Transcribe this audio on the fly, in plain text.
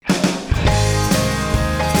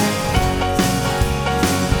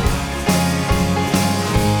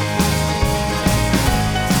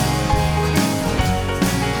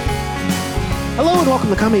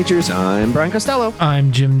Welcome to Commagers. I'm Brian Costello.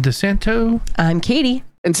 I'm Jim DeSanto. I'm Katie.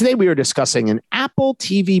 And today we are discussing an Apple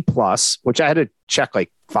TV Plus, which I had to check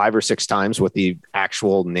like 5 or 6 times what the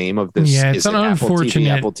actual name of this is. Yeah, it's an unfortunate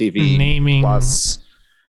Apple TV naming Plus.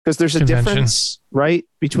 Because there's a convention. difference, right,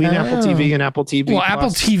 between Apple TV and Apple TV Well, Plus. Apple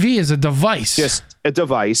TV is a device. Just a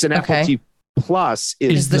device. And Apple TV Plus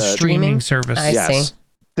is the streaming service. I see.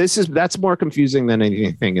 That's more confusing than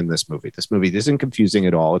anything in this movie. This movie isn't confusing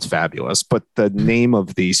at all. It's fabulous, but the name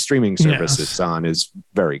of the streaming service it's on is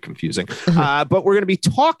very confusing. But we're going to be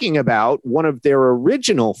talking about one of their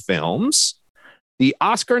original films, the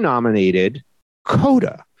Oscar-nominated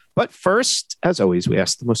Coda. But first, as always, we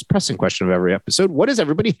ask the most pressing question of every episode: what does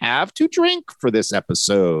everybody have to drink for this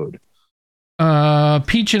episode?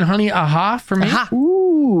 Peach and honey, aha for me. Aha.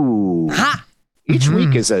 Ooh. Aha. Each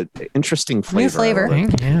week is an interesting flavor. New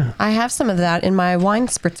flavor. Yeah. I have some of that in my wine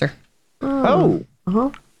spritzer. Oh.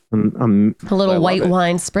 A I little love white it.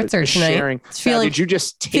 wine spritzer tonight. Sharing. It's feeling, did you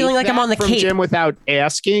just take feeling like I'm that on the from Cape. Jim without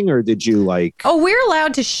asking, or did you like? Oh, we're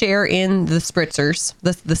allowed to share in the spritzers,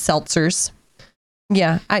 the seltzers.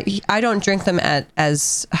 Yeah, I don't drink them at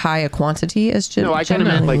as high a quantity as Jim. No, I kind of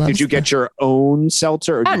Jim meant really like, did loves you get your own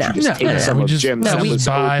seltzer, or did no. you just take No. some We of just- Jim's no, that we was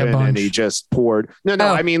buy a open and bunch. he just poured? No,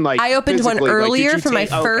 Oh, I mean like I opened one physically, like, did earlier you for my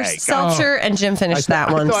take- first okay, seltzer, and Jim finished that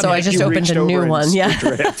one, thought so I that just you opened reached a new over one. and Yeah.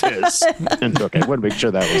 scooped it. And okay, I want to make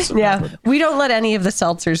sure that was. Yeah, we don't let any of the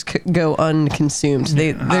seltzers go unconsumed.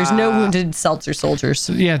 There's no wounded seltzer soldiers.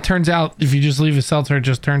 Yeah, it turns out if you just leave a seltzer, it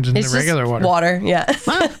just turns into It's regular just water. water, yeah.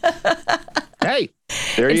 Hey,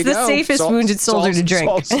 there you It's go. the safest wounded soldier to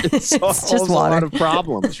drink. It just solves a water. lot of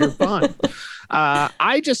problems. You're fine.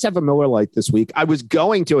 I just have a Miller Lite this week. I was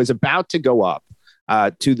about to go up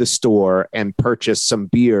to the store and purchase some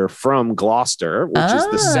beer from Gloucester, which is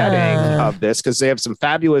the setting of this, because they have some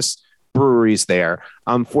fabulous breweries there.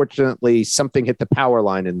 Unfortunately, something hit the power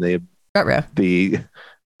line and the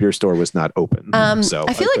beer store was not open. So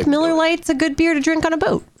I feel like Miller Lite's a good beer to drink on a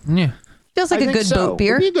boat. Yeah. Feels like a good boat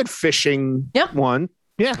beer. It'd be a good fishing one.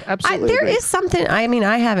 Yeah, absolutely. There is something, I mean,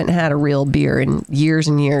 I haven't had a real beer in years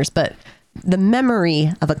and years, but the memory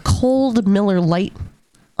of a cold Miller Lite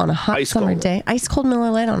on a hot summer day, ice cold Miller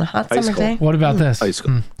Lite on a hot summer day. What about this? Ice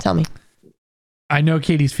cold. Tell me. I know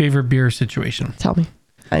Katie's favorite beer situation. Tell me.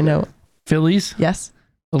 I know. Phillies. Yes.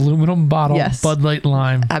 Aluminum bottle. Yes. Bud Light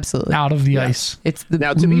Lime. Absolutely. Out of the ice. It's the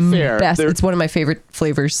Now, to be fair, best. It's one of my favorite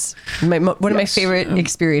flavors. One of my favorite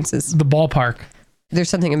experiences. The ballpark. There's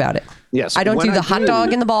something about it. Yes. I don't do the hot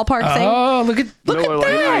dog in the ballpark thing. Oh, look at Miller Lite.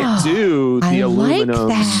 that. I do the I like aluminum.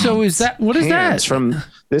 that. So is that what is cans that? from?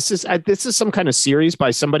 This is some kind of series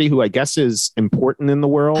by somebody who I guess is important in the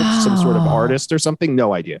world, some sort of artist or something.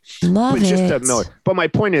 No idea. Love But it's just a it. Miller. But my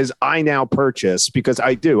point is, I now purchase because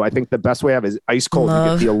I do. I think the best way I have is ice cold. You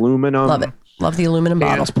get the aluminum. Love it. Love the aluminum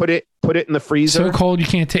bottle. Put it in the freezer. So cold you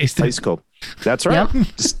can't taste it. Ice cold. That's right.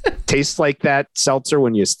 Just tastes like that seltzer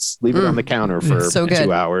when you leave it on the counter for So good.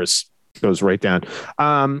 2 hours. Goes right down.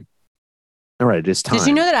 All right, it's time. Did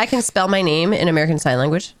you know that I can spell my name in American Sign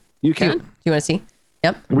Language? You can? Do you want to see?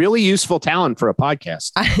 Yep. Really useful talent for a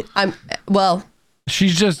podcast. Well,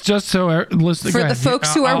 She's just so listen. For the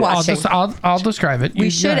folks who are watching. I'll describe it. we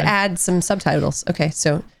You should go ahead. add some subtitles. Okay,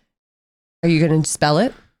 so are you going to spell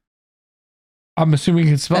it? I'm assuming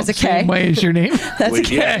it's spelled That's the okay. same way as your name. That's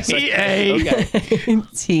okay. Yes. Okay.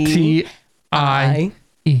 T-I.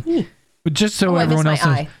 T-I-E. But just so Oh, I everyone missed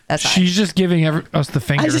else my knows, I. That's she's just giving us the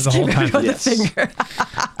finger I just the whole gave time. everyone Yes. the finger.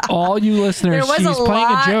 All you listeners, There was she's a playing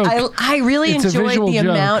lot. a joke. I really It's a enjoyed visual the joke.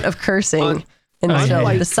 amount of cursing in the film.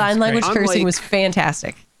 yeah. The sign language Unlike- cursing was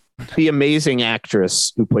fantastic. The amazing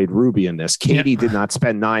actress who played Ruby in this, Katie, did not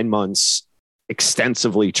spend 9 months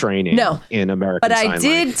extensively training in American But Sign I did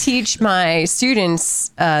Language. teach my students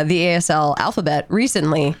the ASL alphabet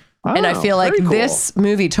recently. And I feel like very cool. this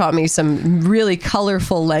movie taught me some really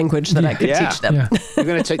colorful language that I could Yeah. teach them. Yeah. You're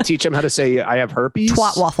going to teach them how to say, I have herpes?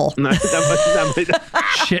 Twat waffle.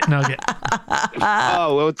 Shit nugget.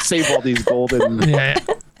 Oh, we'll save all these golden Yeah.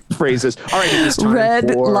 phrases. All right, it is time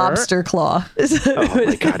Red for... lobster claw. Oh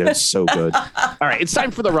my God, it was so good. All right, it's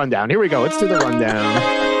time for the rundown. Here we go. Let's do the rundown.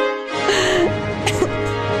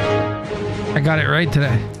 I got it right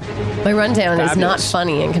today. My rundown is not Fabulous.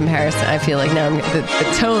 funny in comparison. I feel like now the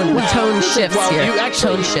tone shifts here. You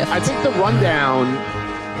actually, tone shift. I think the rundown,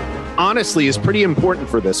 honestly, is pretty important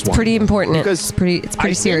for this one. Pretty important. Because It's pretty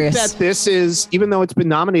I serious. think that this is, even though it's been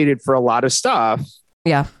nominated for a lot of stuff,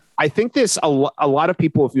 Yeah. I think this, a lot of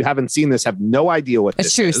people, if you haven't seen this, have no idea what It's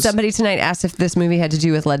this true. is. Somebody tonight asked if this movie had to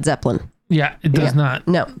do with Led Zeppelin. Yeah, it does not.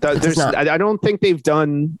 No, it does There's, not. I don't think they've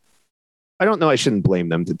done, I don't know, I shouldn't blame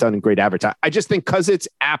them. They've done great advertising. I just think because it's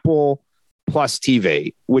Apple Plus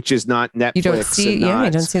TV, which is not Netflix. You don't see, you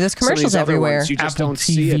don't see those commercials everywhere. You just Apple don't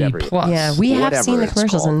see it TV everywhere. Plus. Yeah, we have seen the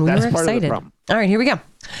commercials and we were excited. All right, here we go.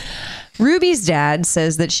 Ruby's dad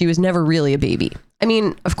says that she was never really a baby. I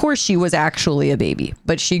mean, of course she was actually a baby,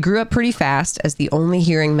 but she grew up pretty fast as the only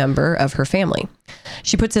hearing member of her family.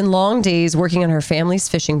 She puts in long days working on her family's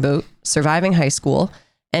fishing boat, surviving high school,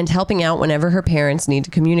 and helping out whenever her parents need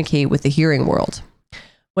to communicate with the hearing world.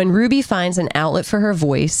 When Ruby finds an outlet for her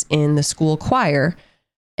voice in the school choir,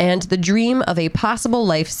 and the dream of a possible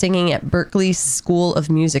life singing at Berklee School of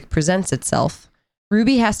Music presents itself,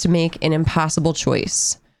 Ruby has to make an impossible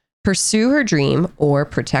choice: pursue her dream or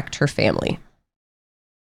protect her family.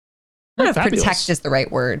 I don't know if protect is the right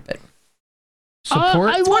word, but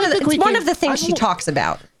support. It's one of the things she talks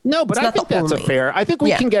about. No, but I think that's fair. I think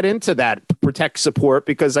we can get into that protect support,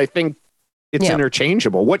 because I think it's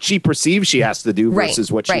interchangeable. What she perceives she has to do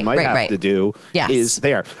versus what she might have to do is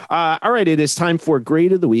there. All right, it is time for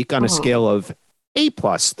grade of the week on a scale of A+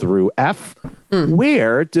 through F.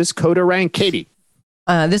 Where does Coda rank Katie?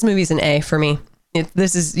 This movie's an A for me.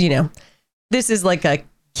 This is like a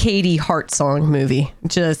Katie Heart song movie.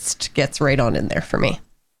 Just gets right on in there for me.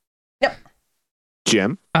 Yep.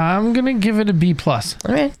 Jim? I'm going to give it a B+. All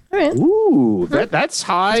right. Ooh, that's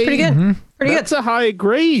high. That's pretty good. Mm-hmm. That's a high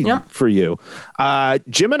grade for you.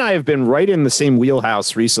 Jim and I have been right in the same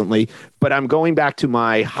wheelhouse recently, but I'm going back to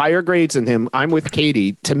my higher grades than him. I'm with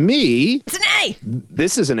Katie. To me, it's an A.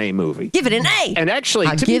 This is an A movie. Give it an A. And actually,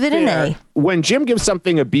 I'll give it an A. When Jim gives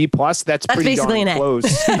something a B+, that's pretty basically darn an A.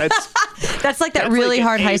 close. That's like that really like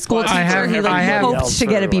hard high school teacher. I have hoped to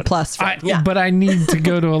get a B+. But I need to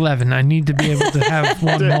go to 11. I need to be able to have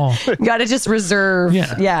one more. Got to just reserve.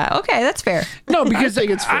 Yeah. Okay, that's fair. No, because I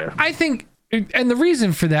think it's fair. I think, and the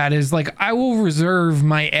reason for that is like I will reserve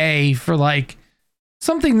my A for like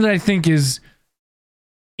something that I think is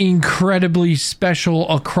incredibly special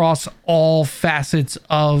across all facets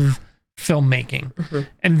of filmmaking. Mm-hmm.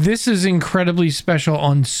 And this is incredibly special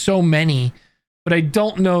on so many, but I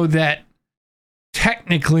don't know that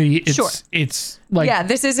technically it's like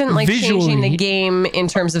this isn't like changing the game in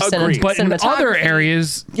terms of cinematography. But in other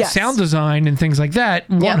areas, sound design and things like that,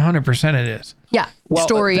 100% it is. Yeah. Well,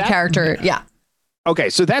 story, character. Yeah. Okay,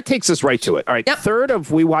 so that takes us right to it. All right, third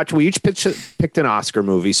of we each picked an Oscar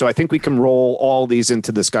movie, so I think we can roll all these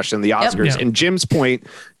into discussion, the Oscars. And Jim's point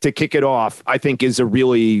to kick it off, I think, is a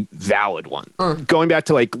really valid one. Going back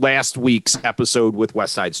to like last week's episode with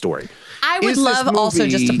West Side Story. I would love also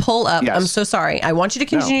just to pull up, I'm so sorry, I want you to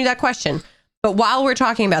continue that question, but while we're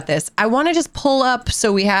talking about this, I want to just pull up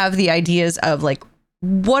so we have the ideas of like,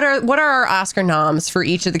 what are our Oscar noms for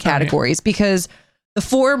each of the categories, because the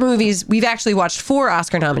 4 movies, we've actually watched 4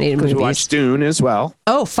 Oscar-nominated movies. We watched Dune as well.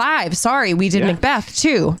 Oh, 5. Sorry, we did Macbeth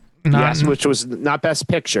too. Yes, which was not Best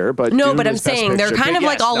Picture, but no, Dune but I'm saying they're kind of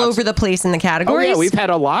like all over the place in the categories. Oh, yeah, we've had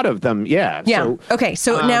a lot of them. Yeah. Yeah.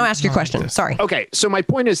 So now ask your question. Sorry. Okay, so my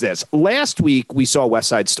point is this: last week we saw West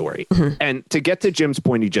Side Story, and to get to Jim's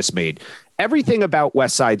point he just made, everything about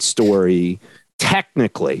West Side Story,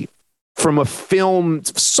 technically, from a film,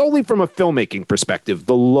 solely from a filmmaking perspective,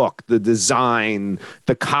 the look, the design,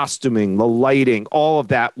 the costuming, the lighting, all of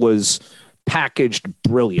that was packaged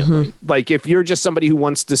brilliantly. Like if you're just somebody who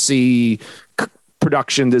wants to see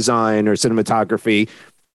production design or cinematography,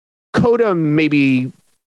 Coda maybe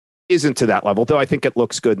isn't to that level, though I think it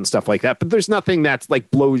looks good and stuff like that, but there's nothing that's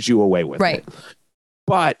like blows you away with it.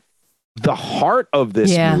 But the heart of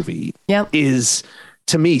this movie is,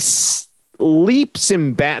 to me, leaps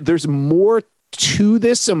and bounds. There's more to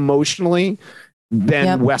this emotionally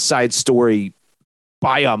than West Side Story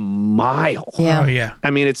by a mile. Oh yeah. I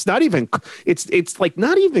mean, it's not even. It's like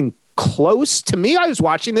not even close to me. I was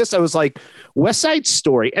watching this. I was like, West Side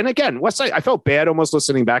Story, and again, West Side. I felt bad almost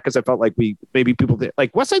listening back because I felt like people did.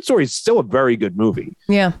 Like West Side Story is still a very good movie.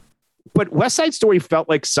 Yeah. But West Side Story felt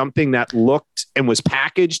like something that looked and was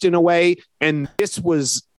packaged in a way, and this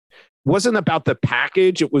wasn't about the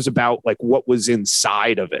package. It was about like what was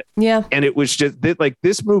inside of it. Yeah. And it was just like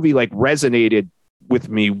this movie like resonated with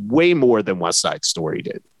me way more than West Side Story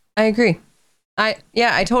did. I agree.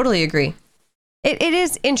 I totally agree. It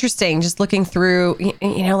is interesting just looking through,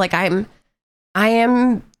 like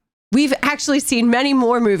we've actually seen many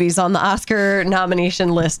more movies on the Oscar nomination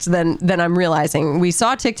list than I'm realizing. We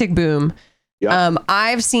saw Tick, Tick, Boom. Yep.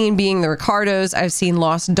 I've seen Being the Ricardos. I've seen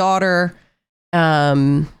Lost Daughter.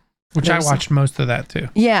 Which I watched most of that too.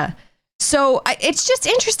 Yeah. So it's just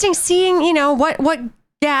interesting seeing, what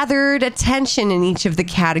gathered attention in each of the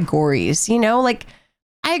categories. Like,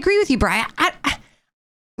 I agree with you, Brian.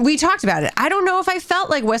 We talked about it. I don't know if I felt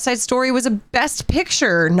like West Side Story was a Best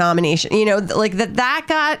Picture nomination. Like that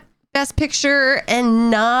got Best Picture and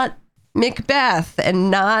not Macbeth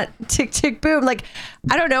and not Tick, Tick, Boom. Like,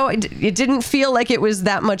 I don't know. It didn't feel like it was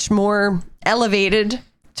that much more elevated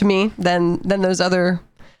to me than those other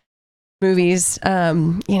movies. I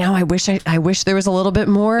wish there was a little bit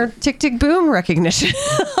more Tick, Tick, Boom recognition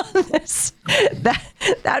on this.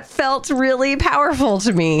 That felt really powerful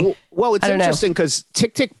to me. Well, it's interesting because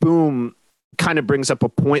Tick, Tick, Boom kind of brings up a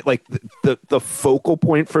point, like the focal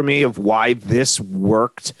point for me of why this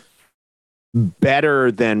worked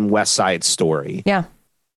better than West Side Story. Yeah.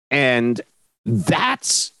 And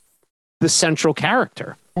that's the central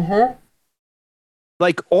character. Mm-hmm.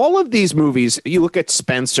 Like all of these movies, you look at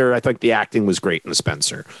Spencer, I think the acting was great in the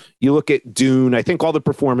Spencer. You look at Dune, I think all the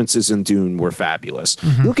performances in Dune were fabulous.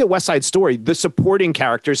 Mm-hmm. You look at West Side Story, the supporting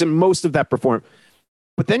characters and most of that perform.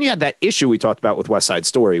 But then you had that issue we talked about with West Side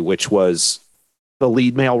Story, which was the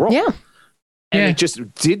lead male role. Yeah. And it just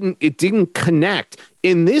didn't connect.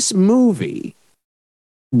 In this movie,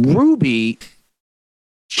 Ruby,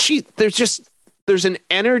 there's an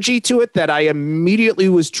energy to it that I immediately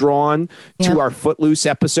was drawn to our Footloose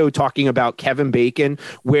episode talking about Kevin Bacon,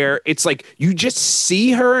 where it's like you just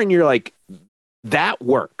see her and you're like, that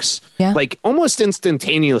works. Yeah. Like almost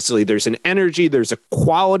instantaneously, there's an energy, there's a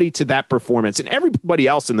quality to that performance. And everybody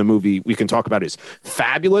else in the movie we can talk about is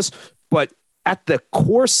fabulous, but at the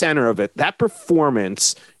core center of it, that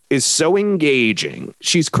performance is so engaging.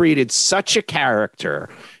 She's created such a character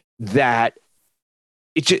that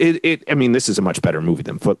I mean, this is a much better movie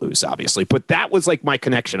than Footloose, obviously, but that was like my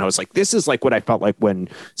connection. I was like, this is like what I felt like when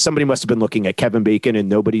somebody must have been looking at Kevin Bacon and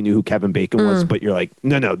nobody knew who Kevin Bacon was, but you're like,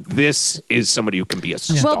 no, this is somebody who can be a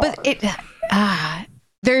star. Well, but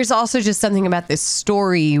there's also just something about this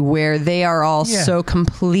story where they are all so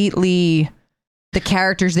completely the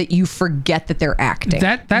characters that you forget that they're acting.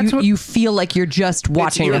 That's what you feel like you're just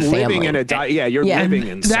watching a family. Living in you're living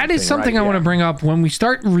in something. That is something I want to bring up when we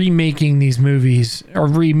start remaking these movies or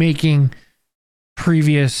remaking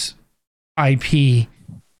previous IP.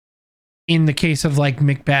 In the case of like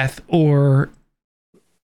Macbeth or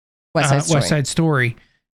West Side Story,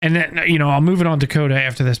 and then I'll move it on to Coda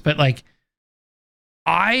after this. But like,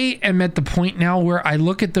 I am at the point now where I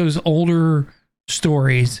look at those older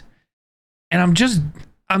stories. And I'm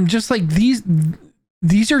just like,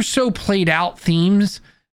 these are so played out themes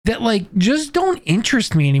that like just don't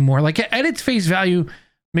interest me anymore. Like at its face value,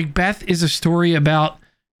 Macbeth is a story about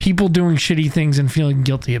people doing shitty things and feeling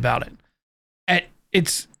guilty about it. At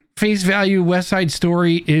its face value, West Side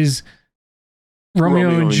Story is Romeo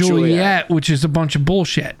and Juliet, which is a bunch of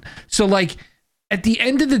bullshit. So like at the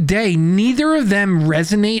end of the day, neither of them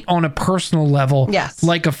resonate on a personal level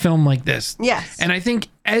like a film like this. Yes. And I think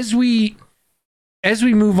as we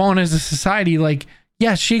move on as a society, like,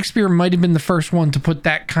 yeah, Shakespeare might have been the first one to put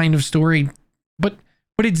that kind of story, but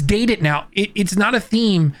it's dated now. It's not a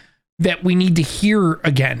theme that we need to hear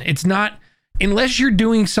again. It's not, unless you're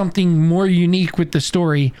doing something more unique with the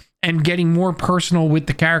story and getting more personal with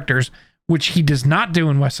the characters, which he does not do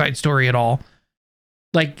in West Side Story at all.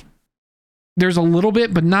 Like, there's a little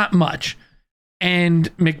bit, but not much.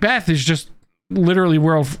 And Macbeth is just literally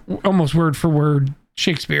almost word for word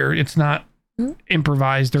Shakespeare. It's not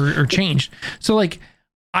improvised or changed. So like,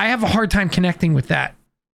 I have a hard time connecting with that,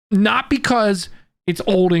 not because it's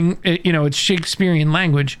it's Shakespearean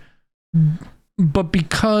language, but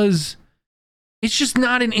because it's just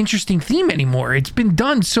not an interesting theme anymore. It's been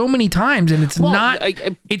done so many times, and it's not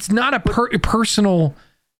a personal.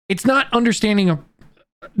 It's not understanding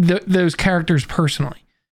those characters personally.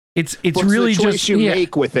 It's really the choice just you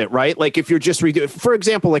make with it, right? Like if you're just for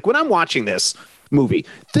example, like when I'm watching this movie,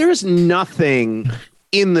 there's nothing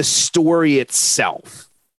in the story itself.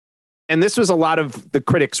 And this was a lot of the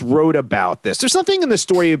critics wrote about this. There's nothing in the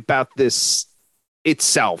story about this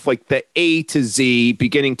itself, like the A to Z,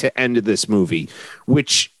 beginning to end of this movie,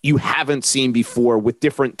 which you haven't seen before with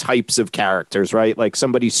different types of characters, right? Like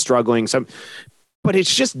somebody's struggling, but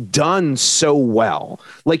it's just done so well.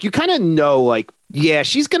 Like you kind of know, like, yeah,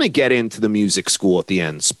 she's going to get into the music school at the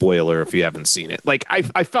end. Spoiler if you haven't seen it. Like I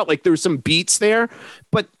felt like there were some beats there,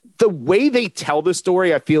 but the way they tell the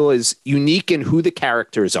story, I feel, is unique in who the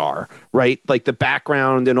characters are, right? Like the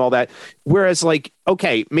background and all that. Whereas like,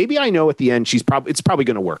 okay, maybe I know at the end it's probably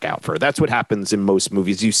going to work out for her. That's what happens in most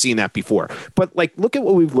movies. You've seen that before. But like, look at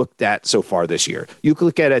what we've looked at so far this year. You could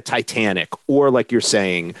look at a Titanic, or like you're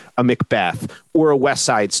saying, a Macbeth, or a West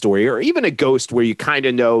Side Story, or even a Ghost, where you kind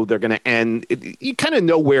of know they're going to end. You kind of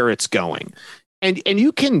know where it's going. And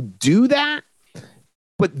you can do that.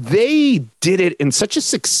 but they did it in such a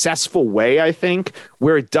successful way, I think,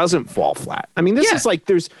 where it doesn't fall flat. I mean, this is like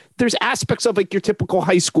there's aspects of like your typical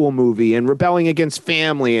high school movie and rebelling against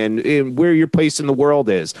family and where your place in the world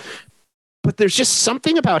is. But there's just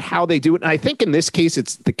something about how they do it. And I think in this case,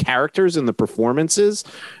 it's the characters and the performances,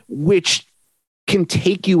 which can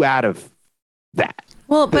take you out of that.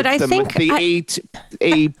 Well, but I think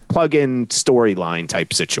a plug-in storyline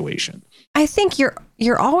type situation. I think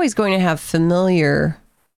you're always going to have familiar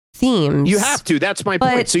themes. You have to. That's my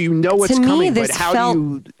point. So you know what's coming, but how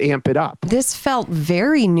do you amp it up? This felt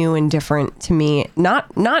very new and different to me.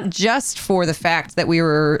 Not just for the fact that we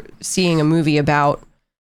were seeing a movie about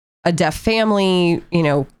a deaf family,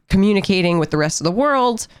 communicating with the rest of the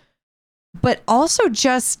world, but also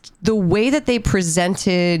just the way that they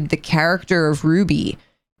presented the character of Ruby.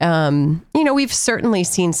 We've certainly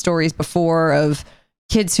seen stories before of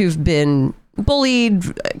kids who've been bullied,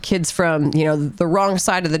 kids from, the wrong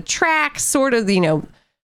side of the track, sort of,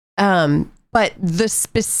 but the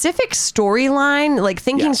specific storyline, like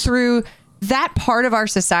thinking through that part of our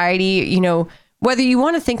society, whether you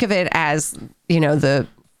want to think of it as,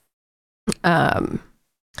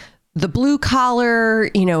 the blue collar,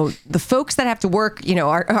 the folks that have to work,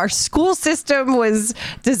 our school system was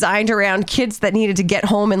designed around kids that needed to get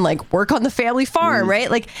home and like work on the family farm,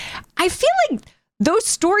 right? Like, I feel like those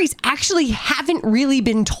stories actually haven't really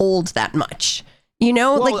been told that much,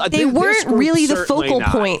 like they weren't really the focal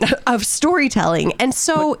point of storytelling. And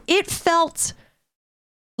so it felt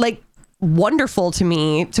like wonderful to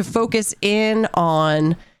me to focus in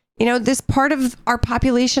on this part of our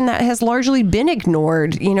population that has largely been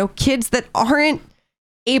ignored, kids that aren't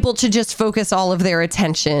able to just focus all of their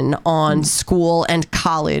attention on school and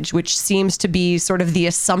college, which seems to be sort of the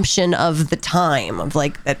assumption of the time of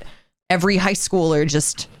like that every high schooler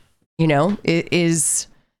just, is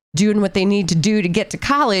doing what they need to do to get to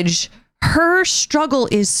college. Her struggle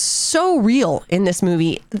is so real in this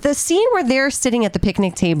movie. The scene where they're sitting at the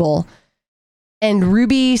picnic table and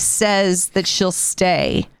Ruby says that she'll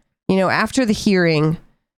stay, after the hearing,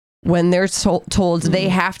 when they're told they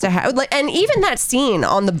have to have, like, and even that scene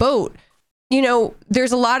on the boat,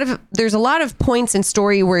 there's a lot of points in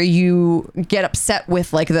story where you get upset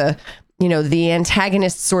with like the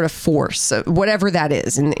antagonist sort of force, whatever that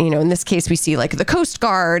is. And, in this case, we see like the Coast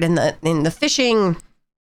Guard and the fishing,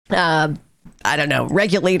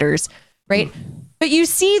 regulators, right? But you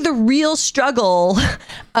see the real struggle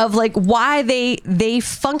of like why they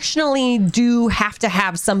functionally do have to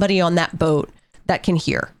have somebody on that boat that can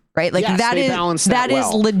hear, right? Like that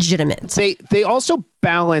is legitimate. They also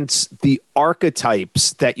balance the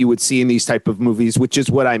archetypes that you would see in these type of movies, which is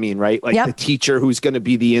what I mean, right? Like the teacher who's going to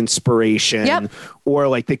be the inspiration, or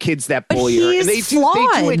like the kids that bully her. And they do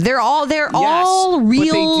it. They're all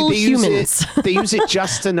real humans. They use it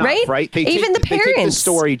just enough, right? Even the parents. They take the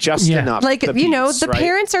story just enough. Like, the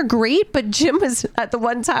parents are great, but Jim was at the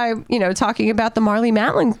one time, talking about the Marlee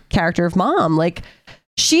Matlin character of mom. Like,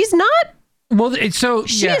 she's not. Well,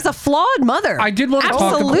 she is a flawed mother. I did want to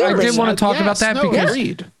talk about that because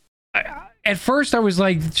at first I was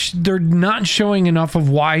like, they're not showing enough of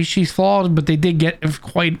why she's flawed, but they did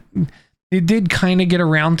kind of get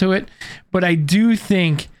around to it. But I do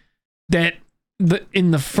think that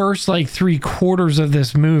in the first like 3/4 of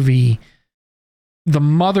this movie, the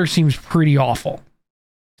mother seems pretty awful,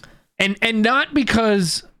 and not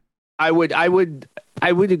because I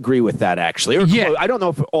would agree with that, actually. I don't know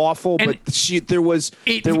if awful, but there was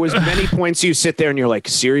many points you sit there and you're like,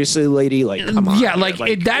 seriously, lady, like, come on. Yeah,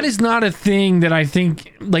 that is not a thing that I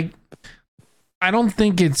think, like, I don't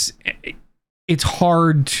think it's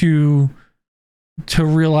hard to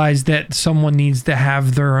realize that someone needs to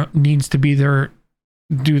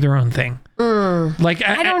do their own thing. Like,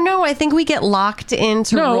 I don't know. I think we get locked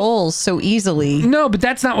into roles so easily. No, but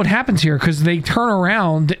that's not what happens here, because they turn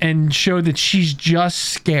around and show that she's just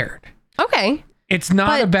scared. Okay. It's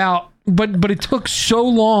not about, but it took so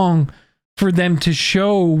long for them to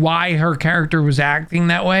show why her character was acting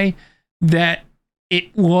that way that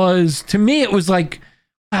it was, to me, it was like,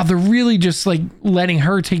 wow, they're really just like letting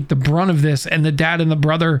her take the brunt of this, and the dad and the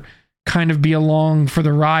brother kind of be along for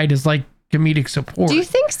the ride as like comedic support. Do you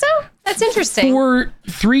think so? That's interesting. For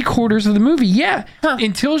 3/4 of the movie, yeah. Huh.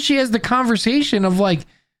 Until she has the conversation of like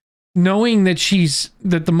knowing that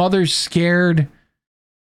the mother's scared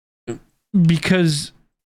because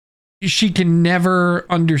she can never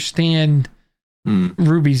understand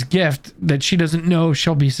Ruby's gift, that she doesn't know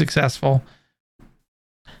she'll be successful.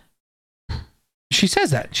 She says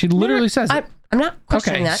that. She literally says it. I'm not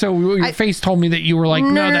questioning that. So your face told me that you were like,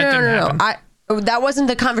 no, that didn't happen. That wasn't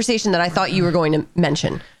the conversation that I thought you were going to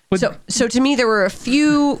mention. So to me, there were a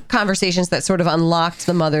few conversations that sort of unlocked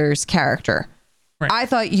the mother's character. Right. I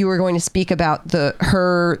thought you were going to speak about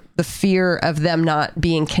the fear of them not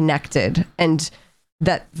being connected, and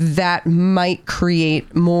that might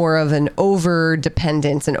create more of an over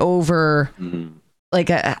dependence and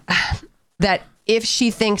that if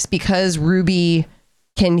she thinks because Ruby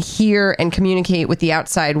can hear and communicate with the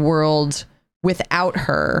outside world without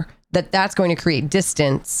her, that's going to create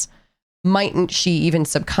distance, mightn't she even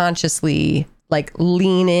subconsciously like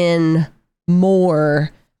lean in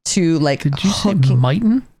more to like did you say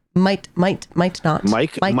mightn't? Might not. Mightn't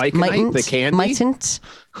the candy? Mightn't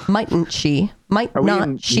she? Might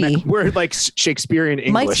not she? We're like Shakespearean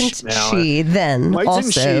English mightn't now. she then Mightn't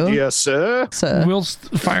also? She, yes, sir. Whilst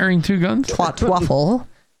firing 2 guns? Twat waffle.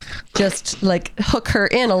 Just like hook her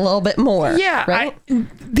in a little bit more. Yeah. Right?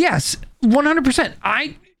 Yes. 100%.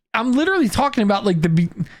 I'm literally talking about like the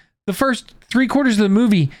first 3/4 of the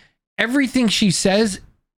movie. Everything she says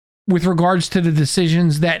with regards to the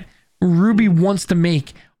decisions that Ruby wants to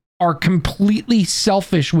make are completely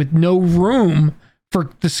selfish with no room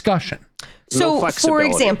for discussion. So, for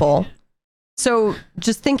example,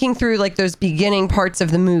 just thinking through like those beginning parts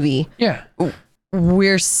of the movie,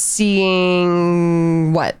 we're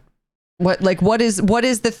seeing what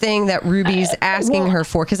is the thing that Ruby's asking her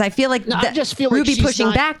for? Because I feel like Ruby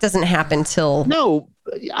pushing back doesn't happen till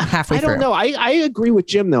halfway through. I don't know. I agree with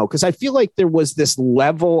Jim though, because I feel like there was this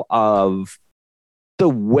level of the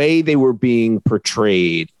way they were being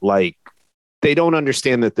portrayed, like they don't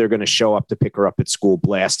understand that they're going to show up to pick her up at school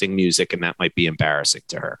blasting music, and that might be embarrassing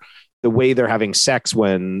to her. The way they're having sex have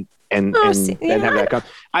that. I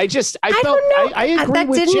agree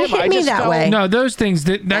with Jim. Hit me that way. No, those things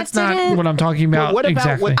that's not what I'm talking about. What about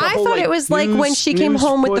exactly? I thought it was like when she came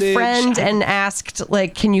home with the friend and asked,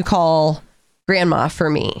 like, "Can you call grandma for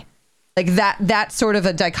me?" Like that sort of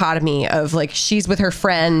a dichotomy of like she's with her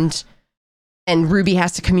friend. And Ruby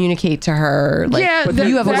has to communicate to her, like,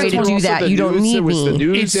 you have a way to do that. You don't need me. There was the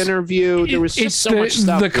news interview. There was just so much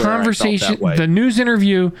stuff. The conversation, the news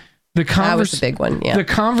interview, that was the big one. Yeah. The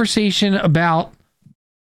conversation about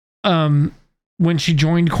when she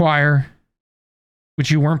joined choir,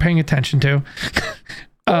 which you weren't paying attention to.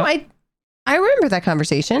 I remember that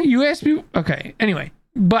conversation. You asked me. Okay. Anyway,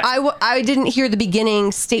 but I didn't hear the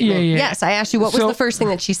beginning statement. Yeah. Yes, I asked you what was the first thing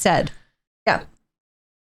that she said. Yeah.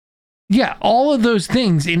 Yeah, all of those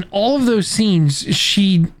things in all of those scenes,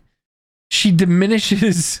 she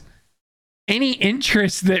diminishes any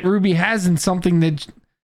interest that Ruby has in something that.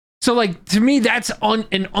 So, like, to me, that's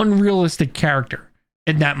an unrealistic character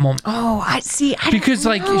in that moment. Oh, I see. Because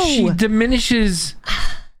like she diminishes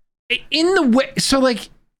in the way. So, like,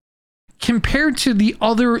 compared to the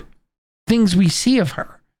other things we see of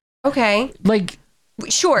her. Okay. Like,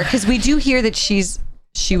 sure, because we do hear that she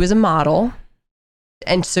was a model.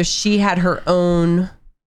 And so she had her own.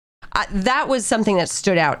 That was something that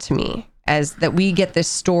stood out to me, as that we get this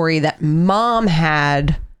story that mom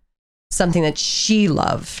had something that she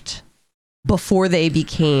loved before they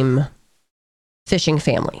became fishing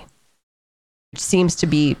family, which seems to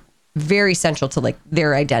be very central to like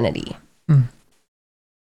their identity.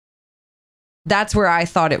 That's where I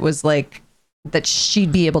thought it was like that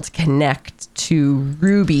she'd be able to connect to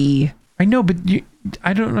Ruby. I know, but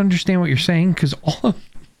I don't understand what you're saying, because all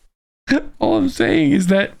I'm saying is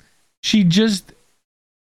that she didn't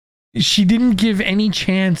give any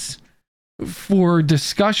chance for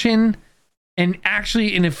discussion, and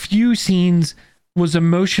actually in a few scenes was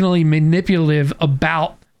emotionally manipulative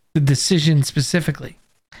about the decision specifically.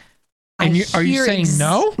 And are you saying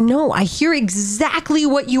no? No, I hear exactly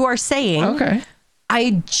what you are saying. Okay.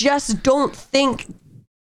 I just don't think.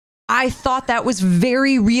 I thought that was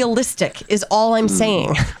very realistic, is all I'm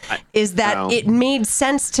saying. Is that it made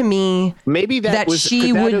sense to me that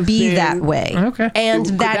she would be that way. Okay. And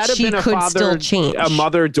that she could still change. A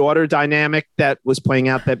mother-daughter dynamic that was playing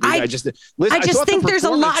out that I just think there's a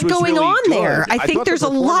lot going on there. I think there's a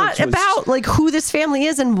lot about like who this family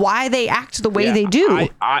is and why they act the way they do.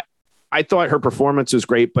 I thought her performance was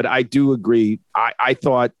great, but I do agree. I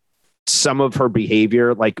thought some of her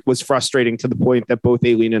behavior like was frustrating to the point that both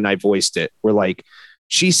Aileen and I voiced it. We're like,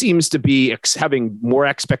 she seems to be having more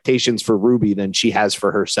expectations for Ruby than she has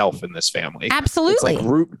for herself in this family. Absolutely. It's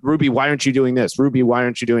like, Ruby, why aren't you doing this? Ruby, why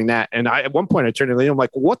aren't you doing that? And at one point I turned to Aileen, I'm like,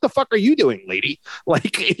 what the fuck are you doing, lady?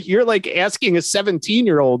 Like, you're like asking a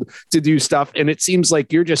 17-year-old to do stuff. And it seems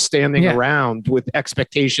like you're just standing around with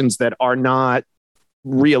expectations that are not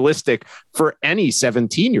realistic for any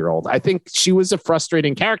 17-year-old. I think she was a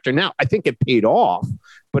frustrating character. Now, I think it paid off,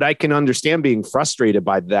 but I can understand being frustrated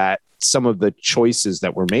by that, some of the choices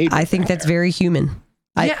that were made. I think that's very human.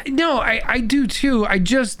 I do too.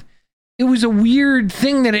 It was a weird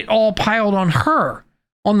thing that it all piled on her,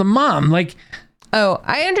 on the mom. Like, oh,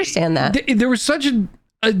 I understand that. There was such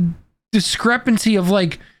a discrepancy of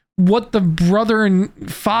like what the brother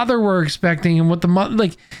and father were expecting and what the mother,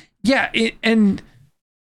 like, it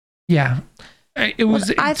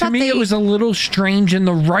was, to me, it was a little strange in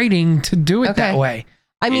the writing to do it that way.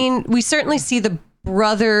 I mean, we certainly see the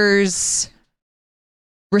brother's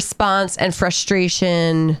response and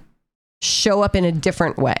frustration show up in a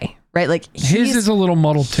different way, right? Like his is a little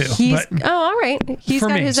muddled too. All right. He's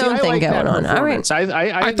got his own thing going on. All right.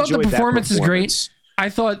 I thought the performance is great. I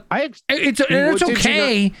thought it's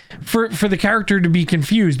okay for the character to be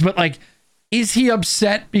confused, but like, is he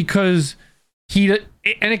upset because and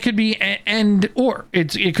it could be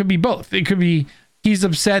it could be both. It could be he's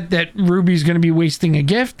upset that Ruby's going to be wasting a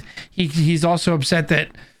gift. He's also upset that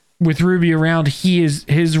with Ruby around,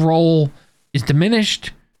 his role is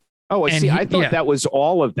diminished. Oh, I thought that was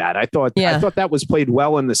all of that. I thought that was played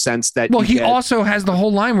well in the sense that. Well, he also has the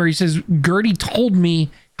whole line where he says, "Gertie told me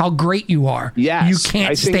how great you are. Yes, you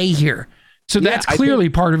can't stay here." So that's clearly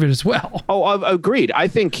part of it as well. Oh, agreed. I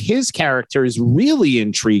think his character is really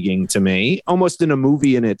intriguing to me, almost in a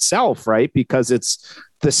movie in itself, right? Because it's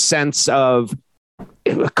the sense of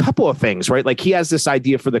a couple of things, right? Like he has this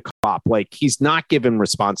idea for the cop, like he's not given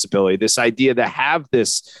responsibility, this idea to have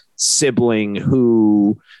this sibling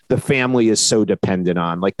who the family is so dependent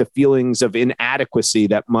on, like the feelings of inadequacy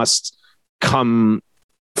that must come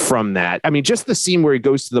from that. I mean, just the scene where he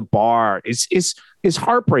goes to the bar is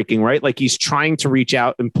heartbreaking, right? Like he's trying to reach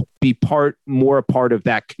out and be more a part of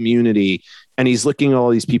that community. And he's looking at all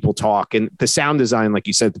these people talk, and the sound design, like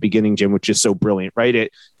you said at the beginning, Jim, which is so brilliant, right?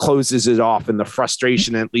 It closes it off, and the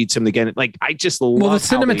frustration that leads him to get it. Like, I just love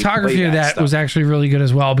the cinematography of that was actually really good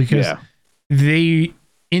as well, because they,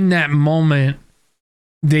 in that moment,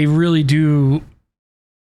 they really do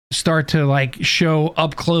start to like show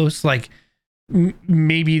up close, like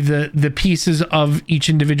maybe the pieces of each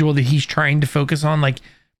individual that he's trying to focus on. Like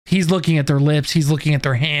he's looking at their lips, he's looking at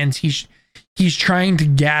their hands, he's trying to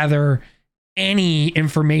gather any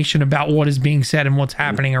information about what is being said and what's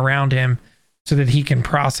happening around him so that he can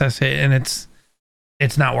process it. And it's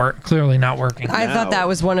clearly not working. I thought that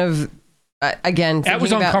was one of, again, that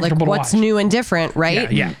was uncomfortable about, like, what's new and different,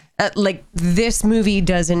 right? Yeah. Like this movie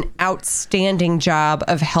does an outstanding job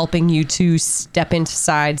of helping you to step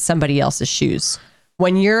inside somebody else's shoes.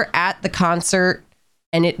 When you're at the concert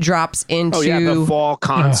and it drops into the fall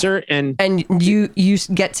concert and you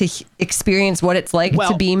get to experience what it's like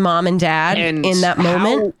to be mom and dad in that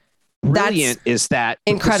moment. Brilliant is that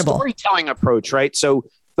incredible storytelling approach, right? So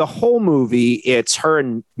the whole movie, it's her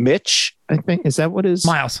and Mitch, I think. Is that what is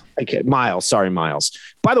Miles? Okay, Miles. Sorry, Miles.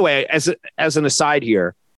 By the way, as an aside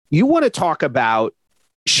here, you want to talk about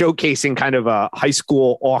showcasing kind of a high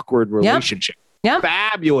school awkward relationship. Yeah.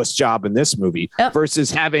 Fabulous job in this movie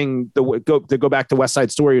versus having go back to West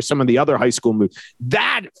Side Story or some of the other high school movies.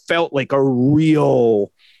 That felt like a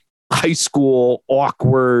real high school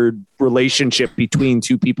awkward relationship between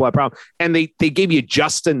two people at prom. And they gave you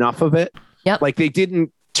just enough of it. Yep. Like they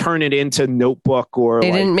didn't turn it into Notebook or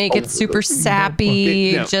they didn't make it super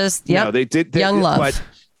sappy. No, they did young love.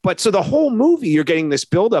 But so the whole movie, you're getting this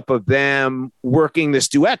buildup of them working this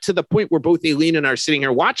duet to the point where both Aileen and I are sitting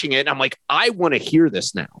here watching it. And I'm like, I want to hear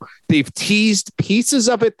this now. They've teased pieces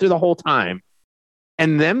of it through the whole time.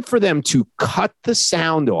 And then for them to cut the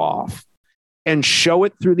sound off and show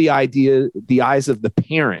it through the eyes of the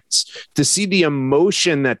parents, to see the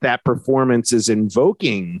emotion that performance is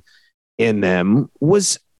invoking in them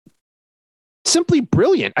was simply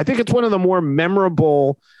brilliant. I think it's one of the more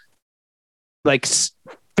memorable, like,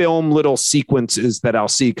 film little sequences that I'll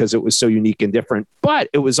see because it was so unique and different. But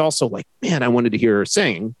it was also like, man, I wanted to hear her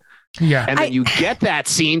sing. Yeah. And then you get that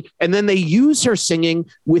scene, and then they use her singing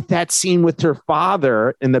with that scene with her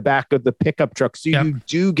father in the back of the pickup truck. So you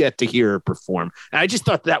do get to hear her perform. And I just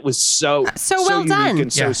thought that was so well done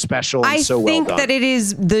and so special. And so well done. I think that it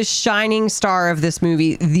is the shining star of this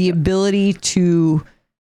movie, the ability to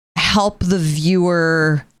help the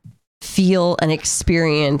viewer feel and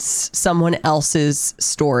experience someone else's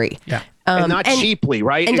story. Yeah. And not cheaply,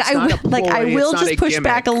 right? And I will just push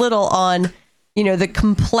back a little on, the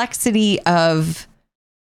complexity of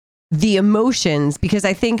the emotions, because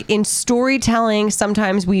I think in storytelling,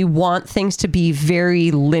 sometimes we want things to be very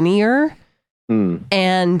linear.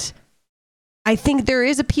 And I think there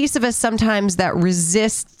is a piece of us sometimes that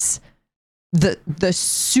resists the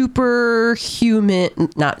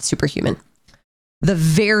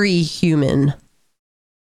very human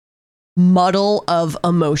muddle of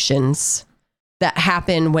emotions that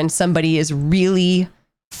happen when somebody is really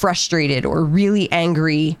frustrated or really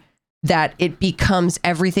angry that it becomes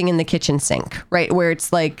everything in the kitchen sink, right? Where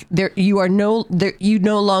it's like you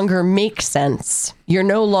no longer make sense. You're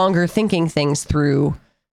no longer thinking things through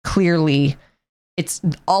clearly. It's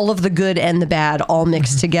all of the good and the bad all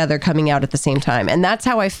mixed together coming out at the same time. And that's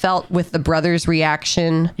how I felt with the brother's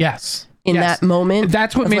reaction. Yes. In that moment.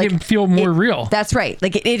 That's what made it feel more real. That's right.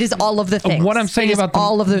 Like it is all of the things. What I'm saying about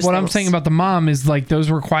all of those what things. I'm saying about the mom is like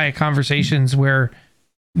those were quiet conversations where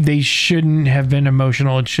they shouldn't have been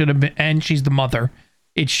emotional. It should have been, and she's the mother.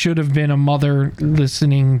 It should have been a mother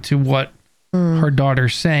listening to what her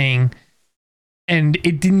daughter's saying. And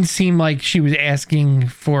it didn't seem like she was asking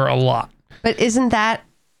for a lot. But isn't that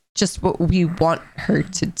just what we want her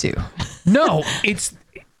to do? No, it's,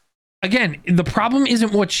 again, the problem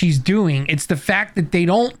isn't what she's doing. It's the fact that they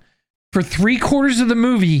don't, for 3/4 of the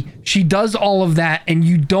movie, she does all of that and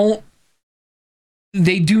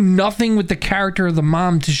they do nothing with the character of the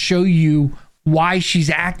mom to show you why she's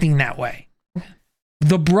acting that way.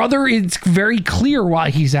 The brother, it's very clear why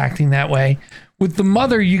he's acting that way. With the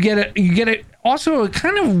mother, you get also a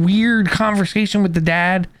kind of weird conversation with the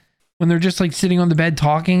dad when they're just like sitting on the bed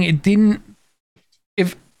talking.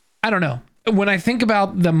 I don't know. When I think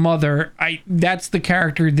about the mother, that's the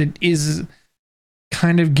character that is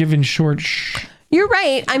kind of given short. You're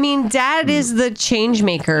right. I mean, Dad is the change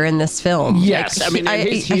maker in this film. Yes, like,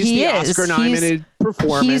 he's the Oscar-nominated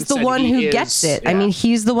performance. He's the one who gets it. Yeah. I mean,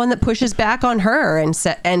 he's the one that pushes back on her and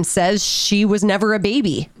says she was never a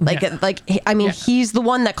baby. He's the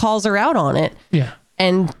one that calls her out on it. Yeah,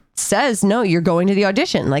 and says, "No, you're going to the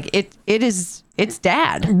audition." Like it's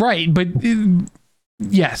Dad. Right, but.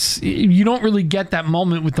 Yes, you don't really get that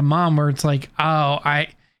moment with the mom where it's like,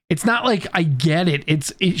 it's not like I get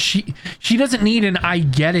it. She doesn't need an I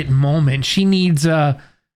get it moment. She needs like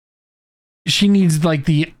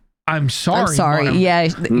the I'm sorry. I'm sorry. Moment. Yeah,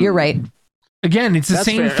 you're right. Again, it's the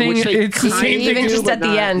same thing. It's the same thing. Even just at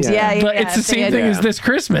the end. Yeah. But it's the same thing as this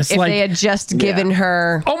Christmas. If they had just given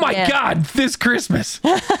her. Oh my God, this Christmas.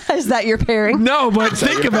 Is that your pairing? No, but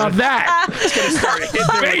think about that. It's going to start.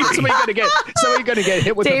 Somebody's going to get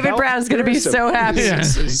hit with David Brown's going to be so happy. Yeah.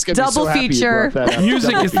 He's double be so feature.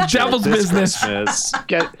 Music is the devil's business.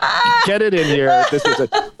 Get it in here.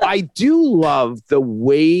 I do love the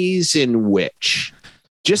ways in which.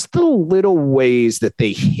 Just the little ways that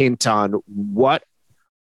they hint on what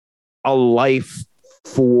a life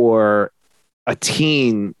for a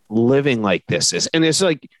teen living like this is. And it's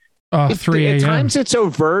like, 3 a.m. At times it's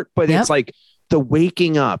overt, but it's like the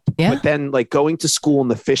waking up, but then like going to school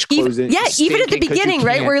and the fish closing. Even at the beginning,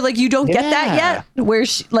 right? Where like you don't get that yet, where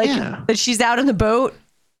that she's out on the boat.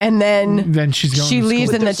 And then she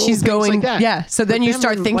leaves and then she's going. Like so then you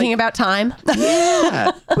start thinking about time.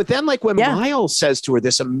 But then like when Miles says to her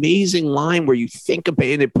this amazing line where you think about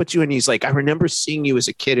it and it puts you in, he's like, I remember seeing you as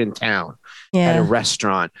a kid in town at a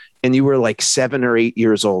restaurant and you were like 7 or 8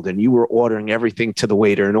 years old and you were ordering everything to the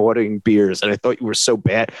waiter and ordering beers. And I thought you were so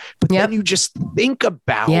bad. But then you just think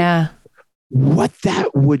about what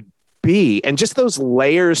that would be. And just those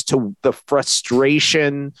layers to the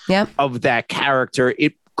frustration of that character.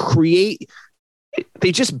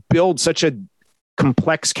 They just build such a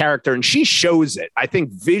complex character and she shows it. I think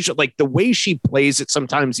visual, like the way she plays it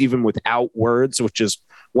sometimes even without words, which is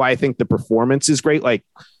why I think the performance is great. Like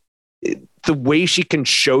the way she can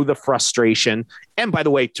show the frustration. And by the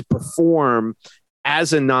way, to perform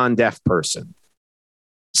as a non-deaf person,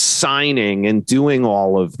 signing and doing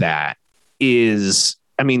all of that is,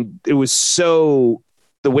 it was so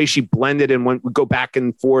the way she blended and when we go back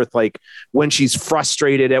and forth, like when she's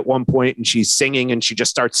frustrated at one point and she's singing and she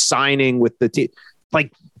just starts signing with the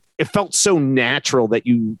like it felt so natural that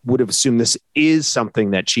you would have assumed this is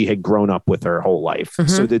something that she had grown up with her whole life. Mm-hmm.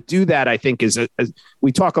 So to do that, I think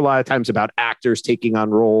we talk a lot of times about actors taking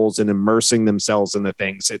on roles and immersing themselves in the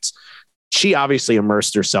things. She obviously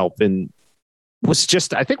immersed herself in was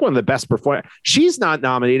just, I think, one of the best performers. She's not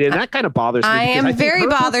nominated, and that kind of bothers me. I am very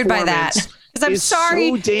bothered by that. Because I'm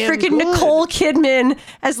sorry, freaking Nicole Kidman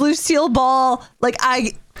as Lucille Ball.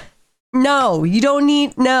 No, you don't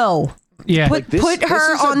need, no. Yeah. Put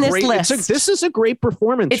her on this list. This is a great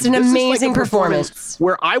performance. It's an amazing performance.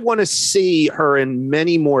 Where I want to see her in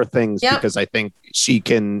many more things because I think she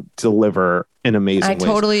can deliver in amazing ways. I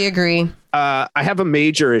totally agree. I have a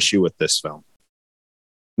major issue with this film.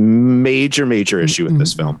 Major issue with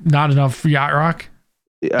this film. Not enough yacht rock?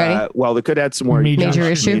 Well, they could add some more major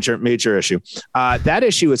issue. Major issue. That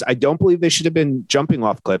issue is I don't believe they should have been jumping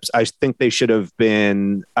off cliffs. I think they should have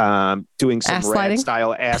been doing some rad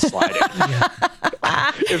style ass sliding.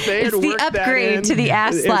 If they had it's the upgrade to the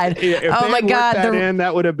ass slide. Oh my God,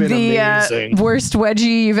 that would have been amazing. Worst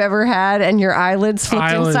wedgie you've ever had, and your eyelids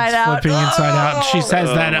flipping inside out. She says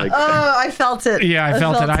that. I felt it. Yeah, I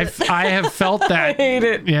felt it. I have felt that. I hate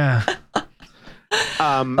it. Yeah.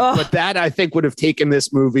 But that I think would have taken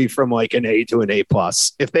this movie from like an A to an A+.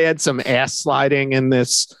 If they had some ass sliding in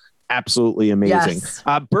this, absolutely amazing. Yes.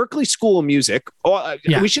 Berklee School of Music.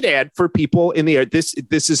 We should add for people in the air. This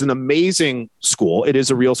is an amazing school. It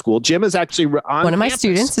is a real school. Jim is actually on one of my campus.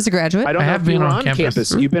 Students is a graduate. I don't know if you were on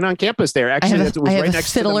campus. You've been on campus there. Actually, it was right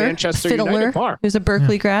next to the Manchester United bar. Who's a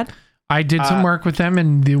Berklee grad. I did some work with them,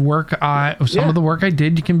 and the work of the work I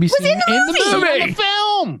did, you can be seen in the movie. In the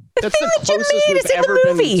film. That's the closest we've ever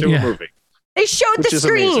been to a movie. They showed the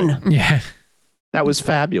screen. Amazing. Yeah. That was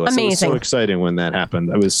fabulous. Amazing. It was so exciting when that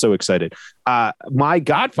happened. I was so excited. My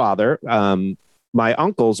godfather, my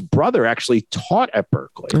uncle's brother, actually taught at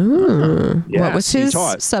Berklee. Yes, what was his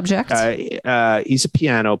subject? He's a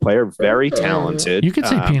piano player, very talented. You could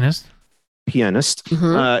say pianist,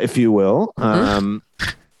 if you will.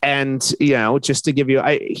 And, just to give you,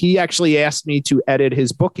 he actually asked me to edit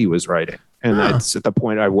his book he was writing. And that's at the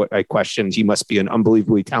point I questioned. He must be an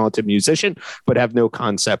unbelievably talented musician, but have no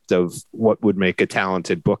concept of what would make a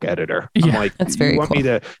talented book editor. Yeah, I'm like, that's very you want me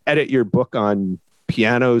to edit your book on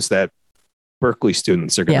pianos that Berklee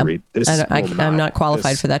students are going to read? This I'm not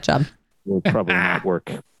qualified for that job. Will probably not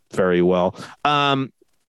work very well.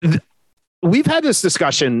 We've had this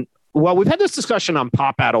discussion. Well, we've had this discussion on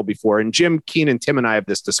Pop Battle before, and Jim, Keenan, Tim, and I have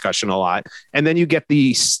this discussion a lot. And then you get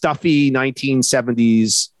the stuffy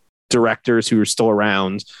 1970s directors who are still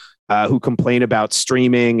around, who complain about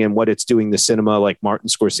streaming and what it's doing to cinema, like Martin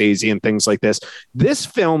Scorsese and things like this. This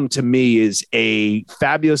film, to me, is a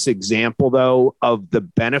fabulous example, though, of the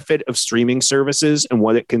benefit of streaming services and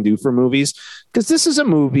what it can do for movies. Because this is a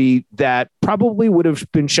movie that probably would have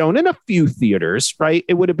been shown in a few theaters, right?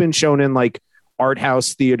 It would have been shown in like art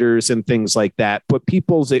house theaters and things like that, but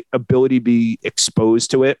people's ability to be exposed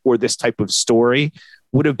to it or this type of story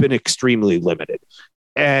would have been extremely limited.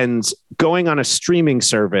 And going on a streaming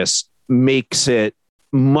service makes it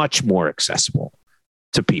much more accessible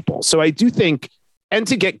to people. So I do think, and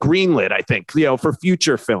to get greenlit, I think, for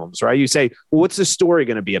future films, right? You say, well, what's the story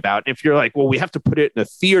going to be about? And if you're like, well, we have to put it in a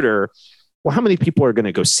theater. Well, how many people are going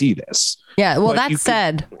to go see this? Yeah. Well, that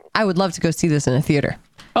said, I would love to go see this in a theater.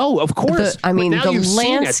 Oh, of course. The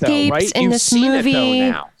landscapes in this movie.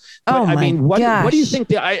 Now. But, what do you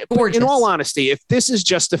think? In all honesty, if this is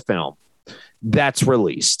just a film that's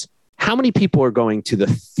released, how many people are going to the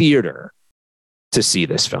theater to see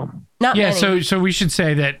this film? Not many. So we should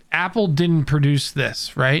say that Apple didn't produce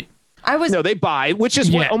this, right? No, they buy, which is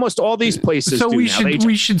what almost all these places do. So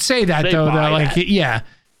we should say that though, that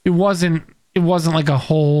it wasn't like a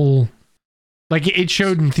whole, like it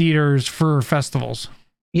showed in theaters for festivals.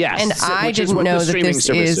 Yes, and I didn't know that this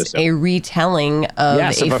is a retelling of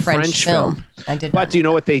a French film. I did. But do you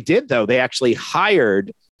know what they did though? They actually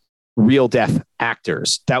hired real deaf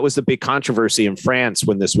actors. That was the big controversy in France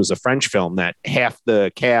when this was a French film, that half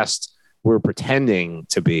the cast were pretending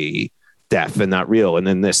to be deaf and not real. And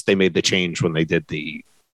then they made the change when they did the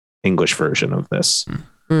English version of this.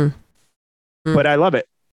 But I love it.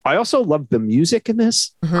 I also love the music in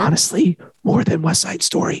this, honestly, more than West Side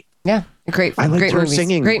Story. Yeah, great. I liked her movies.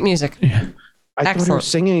 singing. Great music. Yeah. I thought her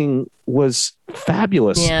singing was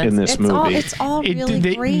fabulous in this movie. It's all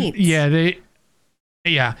really great. The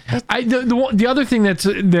other thing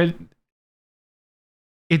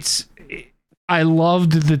I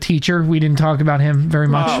loved the teacher. We didn't talk about him very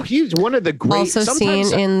much. Oh, he's one of the great. Also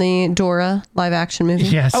seen in the Dora live action movie.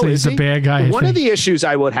 Yes, he's a bad guy. One of the issues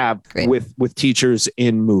I would have with teachers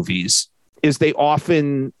in movies is they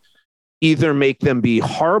often either make them be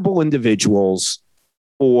horrible individuals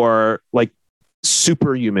or like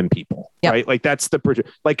superhuman people, right? Like that's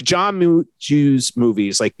like John Hughes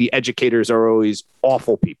movies, like the educators are always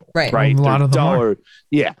awful people, right? A lot of them are.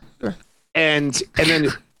 Yeah. And then,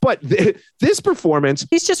 but this performance,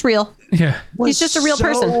 he's just real. Yeah. He's just a real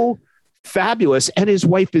person. Fabulous. And his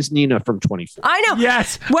wife is Nina from 24. I know.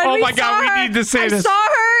 Yes. Oh my God, we need to say this. I saw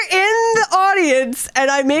her in the audience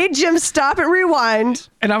and I made Jim stop and rewind.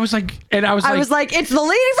 And I was like, it's the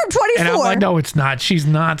lady from 24. And I'm like, no, it's not. She's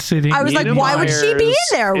not sitting. I was like, why would she be in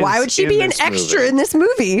there? Why would she be an extra in this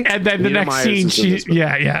movie? And then the next scene,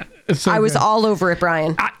 yeah. I was all over it,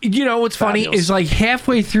 Brian. You know what's funny is like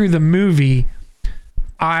halfway through the movie,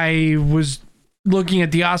 I was looking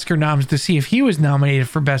at the Oscar noms to see if he was nominated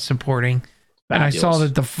for Best Supporting. And I saw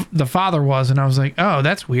that the father was, and I was like, oh,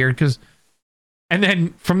 that's weird. And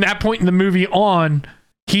then from that point in the movie on,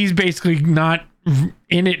 he's basically not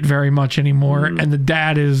in it very much anymore. And the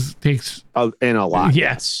dad takes in a lot.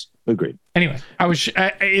 Yes. Agreed. Anyway,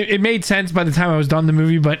 it made sense by the time I was done the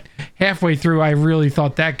movie, but halfway through, I really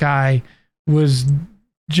thought that guy was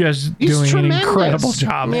just doing tremendous. An incredible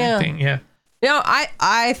job acting. Yeah.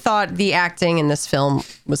 I thought the acting in this film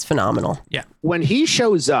was phenomenal. Yeah. When he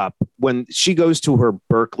shows up, when she goes to her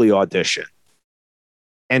Berkeley audition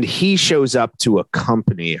and he shows up to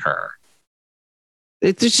accompany her,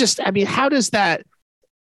 it's just, I mean, how does that,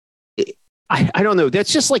 I don't know.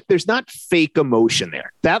 That's just like, there's not fake emotion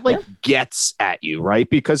there. That gets at you, right?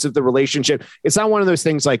 Because of the relationship. It's not one of those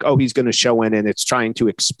things like, oh, he's going to show in and it's trying to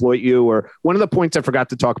exploit you. Or one of the points I forgot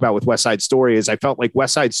to talk about with West Side Story is I felt like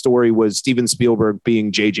West Side Story was Steven Spielberg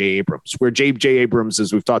being J.J. Abrams, where J.J. Abrams,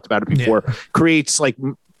 as we've talked about it before, creates like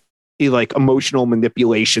emotional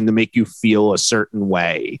manipulation to make you feel a certain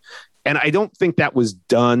way. And I don't think that was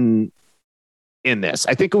done in this.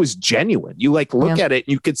 I think it was genuine. You look at it,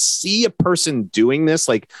 you could see a person doing this,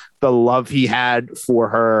 like the love he had for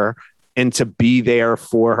her and to be there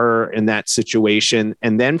for her in that situation.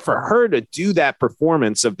 And then for her to do that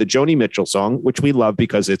performance of the Joni Mitchell song, which we love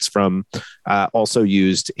because it's from also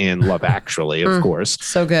used in Love Actually, of course.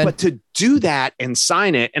 So good. But to do that and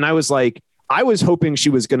sign it. And I was hoping she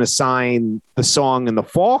was going to sign the song in the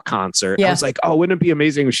fall concert. Yeah. I was like, oh, wouldn't it be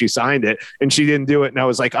amazing if she signed it? And she didn't do it. And I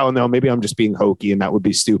was like, oh no, maybe I'm just being hokey and that would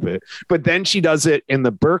be stupid. But then she does it in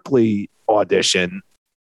the Berkeley audition.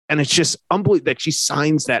 And it's just unbelievable that she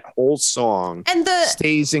signs that whole song and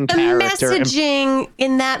stays in character. The messaging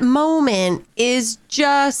in that moment is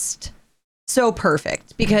just so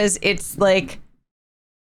perfect because it's like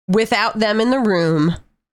without them in the room,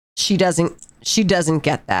 she doesn't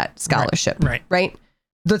get that scholarship. Right.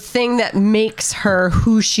 The thing that makes her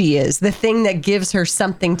who she is, the thing that gives her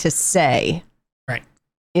something to say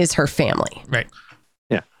is her family. Right.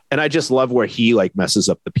 Yeah. And I just love where he messes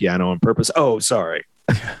up the piano on purpose. Oh, sorry.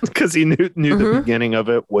 Because he knew the beginning of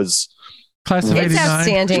it was Class of 89.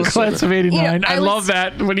 Outstanding. Class of 89. I love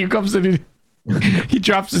that when he comes in, he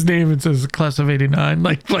drops his name and says Class of 89.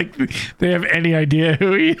 Like they have any idea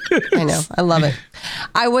who he is. I know. I love it.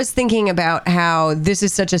 I was thinking about how this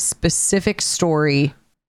is such a specific story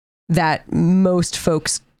that most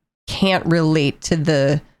folks can't relate to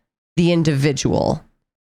the individual,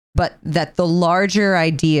 but that the larger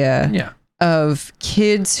idea of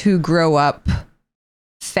kids who grow up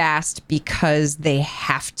fast because they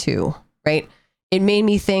have to, right? It made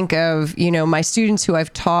me think of, my students who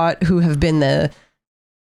I've taught who have been the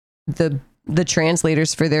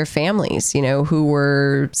translators for their families, who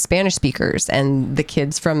were Spanish speakers, and the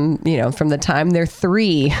kids from the time they're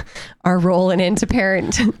 3 are rolling into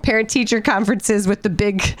parent teacher conferences with the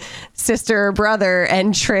big sister or brother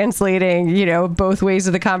and translating, both ways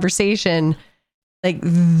of the conversation. Like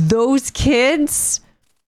those kids,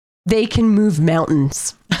 they can move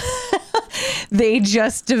mountains. They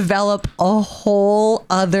just develop a whole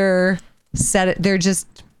other set. They're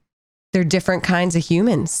different kinds of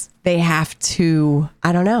humans. They have to,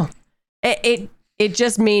 I don't know. It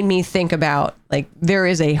just made me think about there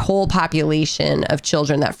is a whole population of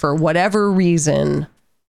children that for whatever reason,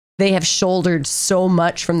 they have shouldered so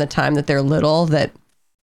much from the time that they're little that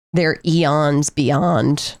they're eons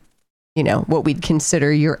beyond, what we'd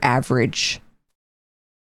consider your average.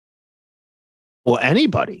 Well,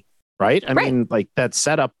 anybody. Right? I mean, that's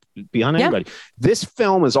set up beyond anybody. This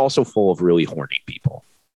film is also full of really horny people.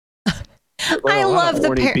 I love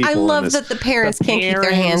that the parents can't keep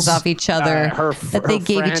their hands off each other. That they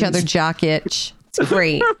gave each other jock itch. It's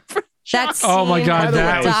great. That's oh my god,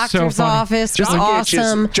 that was so funny. Office was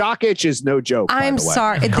awesome. Jock itch is no joke. I'm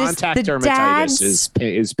sorry. Contact dermatitis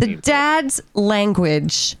is painful. The dad's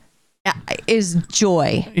language is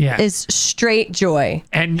joy. Yeah. Is straight joy.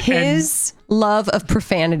 And his love of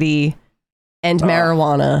profanity and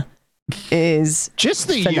marijuana is just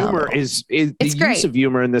the phenomenal. Humor is the use of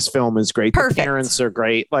humor in this film is great. Perfect. The parents are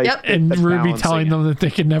great. And Ruby telling them that they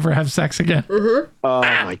can never have sex again. Mm-hmm. Oh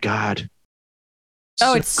my god.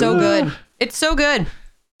 It's so good. It's so good.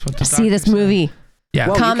 See this movie. Yeah.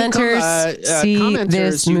 Well, commenters, see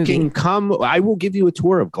this movie. You can come. I will give you a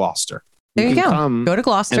tour of Gloucester. There you go. Go to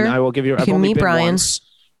Gloucester. And I will give you. You can meet Brian.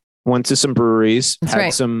 Went to some breweries.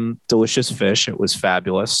 Had some delicious fish. It was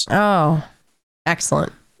fabulous. Oh,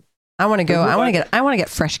 excellent. I want to go. I want to get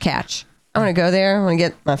fresh catch. I want to go there. I want to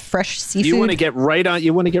get my fresh seafood. You want to get right on.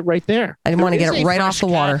 You want to get right there. I want to get it right off the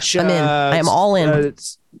water. I'm in. I am all in.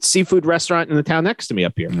 seafood restaurant in the town next to me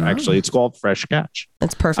up here. Actually, it's called Fresh Catch.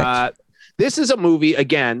 That's perfect. This is a movie,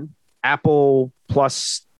 again, Apple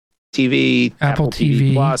Plus TV, Apple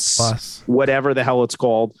TV Plus, whatever the hell it's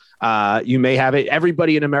called. You may have it.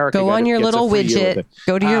 Everybody in America go on your little widget.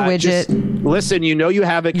 Go to your widget. Listen, you know you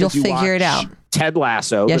have it. You'll figure it out. Ted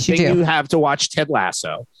Lasso. Yes, the thing you have to watch Ted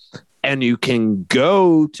Lasso, and you can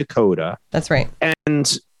go to Coda. That's right.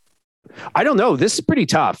 And I don't know. This is pretty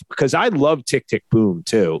tough because I love Tick Tick Boom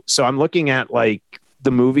too. So I'm looking at like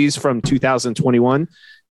the movies from 2021.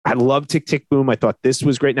 I love Tick Tick Boom. I thought this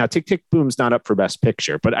was great. Now Tick Tick Boom's not up for Best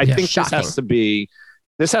Picture, but I think this has to be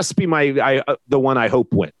my the one I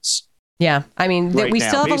hope wins. Yeah, I mean, we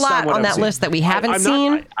still have a lot on that list that we haven't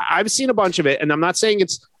seen. I've seen a bunch of it, and I'm not saying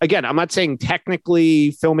I'm not saying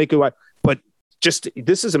technically filmmaker, but just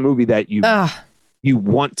this is a movie that you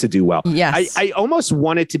want to do well. Yes. I almost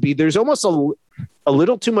want it to be, there's almost a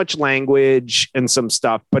little too much language and some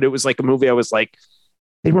stuff, but it was like a movie I was like,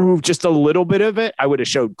 they removed just a little bit of it. I would have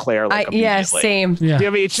showed Claire immediately. Yeah, same. Yeah.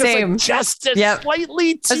 I mean, it's just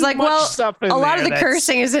slightly too much stuff in there. A lot of the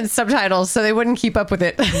cursing is in subtitles, so they wouldn't keep up with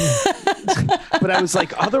it. But I was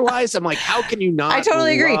like, otherwise, I'm like, how can you not? I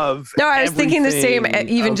totally agree. No, I was thinking the same,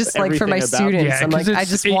 even just like for my students. Yeah, I'm like, I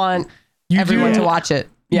just want everyone to watch it.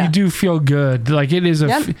 Yeah. You do feel good. Like it is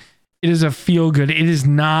it is a feel good. It is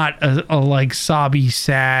not a like sobby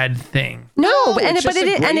sad thing. No, again,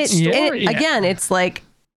 it's like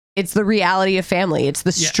it's the reality of family. It's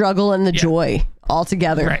the struggle and the joy all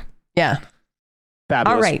together. Right. Yeah.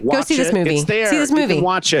 Fabulous. All right, go see this movie. It's there. See this movie. You can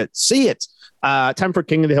watch it. See it. Time for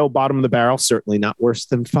King of the Hill, Bottom of the Barrel. Certainly not worse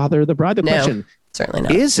than Father of the Bride. The question, certainly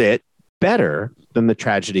not. Is it better than The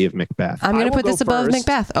Tragedy of Macbeth? I'm going to put this above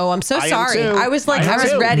Macbeth. Oh, I'm so sorry. I was like, I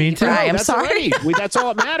was ready. Me too. I'm sorry. That's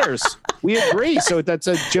all that matters. We agree. So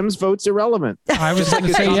Jim's vote's irrelevant. I was going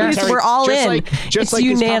to say yes. We're all in. Just like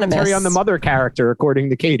unanimous. His commentary on the mother character, according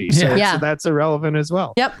to Katie. So that's irrelevant as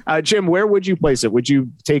well. Yep. Jim, where would you place it? Would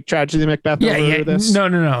you take Tragedy of Macbeth over this?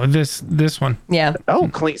 No. This one. Yeah. Oh,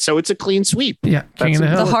 clean. So it's a clean sweep. Yeah. King of the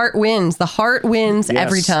Hill. The heart wins. The heart wins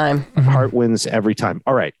every time. Heart wins every time.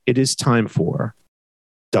 All right. It is time for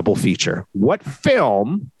double feature. What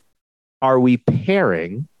film are we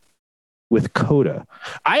pairing with Coda?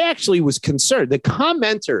 I actually was concerned. The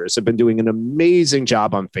commenters have been doing an amazing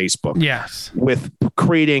job on Facebook. Yes. With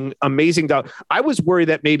creating amazing. I was worried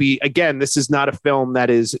that maybe, again, this is not a film that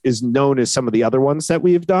is known as some of the other ones that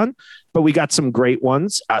we have done, but we got some great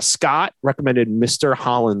ones. Scott recommended Mr.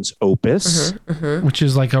 Holland's Opus, which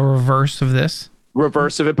is like a reverse of this.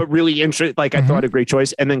 Reverse of it, but really interesting. Like I thought a great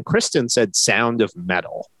choice. And then Kristen said Sound of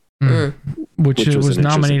Metal, which was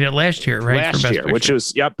nominated last year, right? Last year, which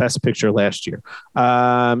was Best Picture last year.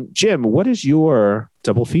 Jim, what is your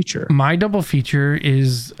double feature? My double feature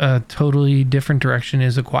is a totally different direction.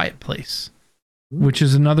 Is A Quiet Place, which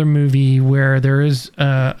is another movie where there is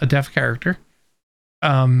a deaf character,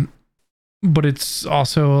 but it's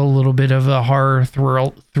also a little bit of a horror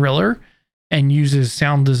thriller. And uses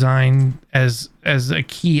sound design as a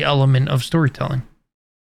key element of storytelling.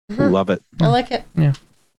 Love it. I like it. Yeah.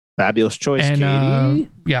 Fabulous choice, and,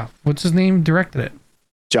 Katie. What's his name? Directed it.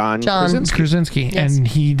 John Krasinski. Yes. And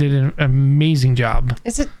he did an amazing job.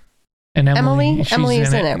 Is it? And Emily?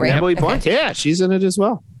 Emily's in it, right? Emily Blunt. Okay. Yeah, she's in it as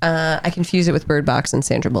well. I confuse it with Bird Box and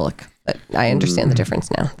Sandra Bullock, but I understand the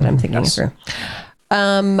difference now that I'm thinking it through.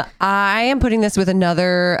 I am putting this with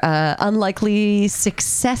another unlikely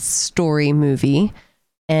success story movie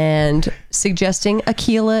and suggesting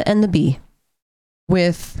Akeelah and the Bee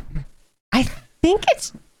with, I think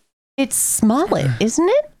it's Smollett, isn't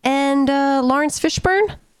it? And Lawrence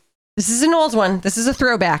Fishburne. This is an old one. This is a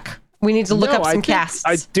throwback. We need to look up some casts.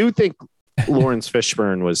 I do think Lawrence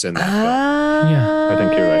Fishburne was in that film. Yeah, I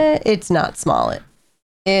think you're right. It's not Smollett.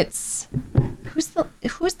 It's who's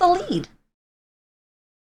the lead?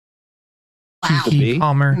 Wow. Keke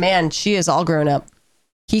Palmer. Man, she is all grown up.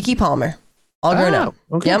 Keke Palmer. All grown up.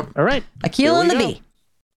 Okay. Yep. All right. Akeelah and the Bee.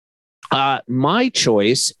 My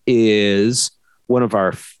choice is one of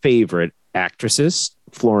our favorite actresses,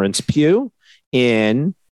 Florence Pugh,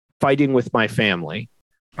 in Fighting with My Family.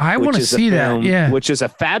 I want to see that. Yeah. Which is a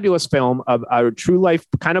fabulous film of a true life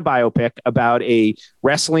kind of biopic about a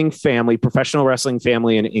wrestling family, professional wrestling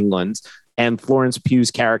family in England. And Florence Pugh's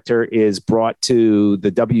character is brought to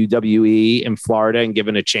the WWE in Florida and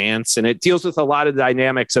given a chance. And it deals with a lot of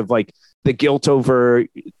dynamics of like the guilt over,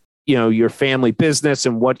 your family business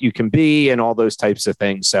and what you can be and all those types of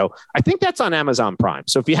things. So I think that's on Amazon Prime.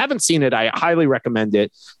 So if you haven't seen it, I highly recommend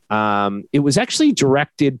it. It was actually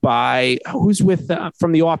directed by who's with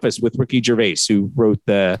from The Office with Ricky Gervais, who wrote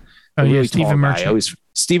the really Stephen Merchant.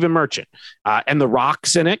 Stephen Merchant, and The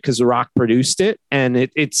Rock's in it because The Rock produced it, and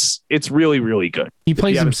it's really, really good. He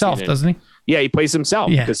plays himself, doesn't he? Yeah, he plays himself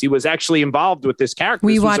because he was actually involved with this character.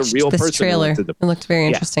 We this watched was a real this person trailer. It looked very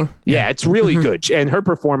interesting. Yeah, it's really good, and her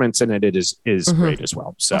performance in it is great as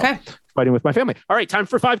well. So, Fighting with My Family. All right, time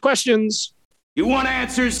for 5 questions. You want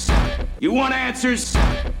answers? You want answers?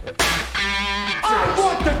 I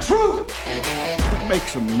want the truth. What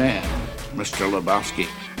makes a man, Mr. Lebowski?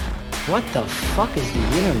 What the fuck is the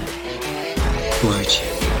internet? Why'd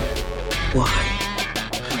you? Why?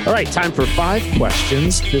 All right, time for 5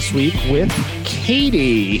 questions this week with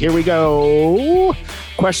Katie. Here we go.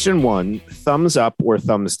 Question 1, thumbs up or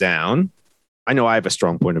thumbs down? I know I have a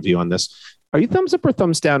strong point of view on this. Are you thumbs up or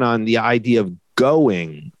thumbs down on the idea of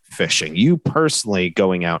going fishing? You personally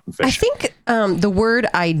going out and fishing? I think the word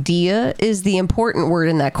idea is the important word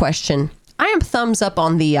in that question. I am thumbs up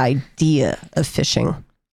on the idea of fishing.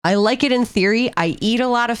 I like it in theory. I eat a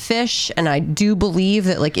lot of fish, and I do believe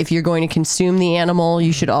that, like, if you're going to consume the animal,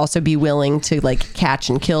 you should also be willing to, like, catch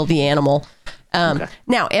and kill the animal.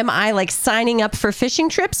 Now, am I like signing up for fishing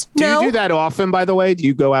trips? No. Do you do that often, by the way? Do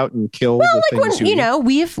you go out and kill the things when, you know,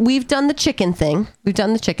 we've done the chicken thing. We've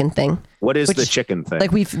done the chicken thing. What is the chicken thing?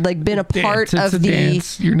 Like we've been a part of the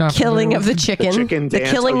killing of the chicken, the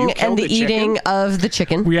killing and the eating of the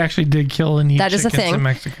chicken. We actually did kill and eat that is a thing in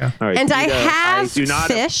Mexico. Right, and I have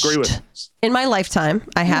fished in my lifetime.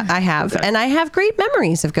 I have, and I have great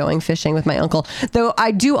memories of going fishing with my uncle. Though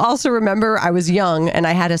I do also remember I was young and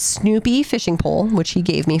I had a Snoopy fishing pole, which he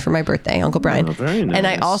gave me for my birthday, Uncle Brian. Oh, very nice. And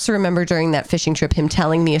I also remember during that fishing trip him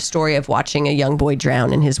telling me a story of watching a young boy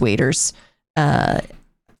drown in his waders.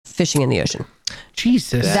 Fishing in the ocean.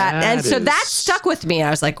 Jesus. That stuck with me. I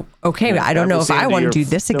was like, okay, I don't know if I want to do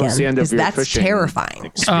this again because that's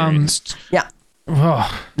terrifying. Yeah.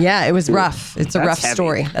 Oh. Yeah, it was rough. It's a rough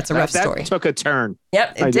story. That's a rough story. That took a turn.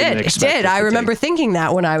 Yep, it did. I remember thinking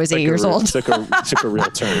that when I was 8 years old. Took a real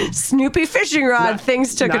turn. Snoopy fishing rod,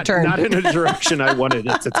 things took a turn. Not in a direction I wanted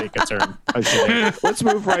it to take a turn. Let's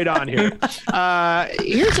move right on here.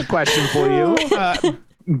 Here's a question for you.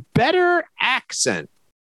 Better accent,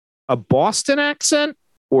 a Boston accent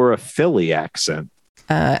or a Philly accent?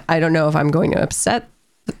 I don't know if I'm going to upset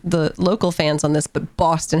the local fans on this, but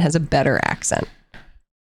Boston has a better accent.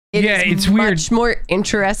 It's weird. Much more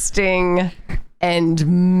interesting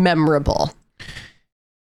and memorable.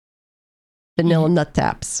 Vanilla Nut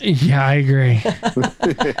Taps. Yeah, I agree.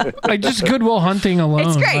 Like just Good Will Hunting alone.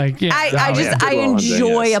 It's great. Like, yeah. I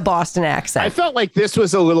enjoy a Boston accent. I felt like this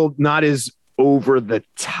was a little not as over the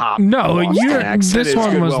top. No, this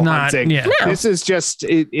one was not. Yeah. No. This is just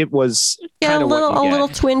it was a little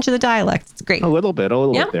twinge of the dialect. It's great. A little bit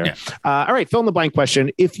there. Yeah. All right, fill in the blank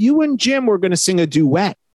question. If you and Jim were going to sing a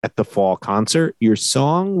duet at the fall concert, your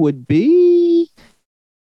song would be.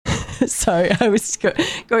 Sorry, I was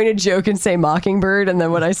going to joke and say Mockingbird, and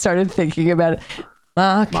then when I started thinking about it,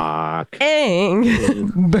 Mockingbird.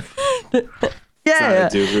 Yeah.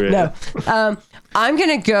 No. I'm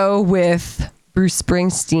going to go with Bruce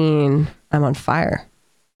Springsteen. I'm on fire.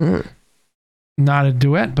 Not a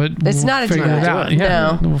duet, but it's not a duet. It out.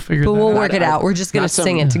 Yeah, no. We'll figure but that we'll work it out. We're just going to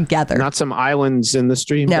sing it together. Not some islands in the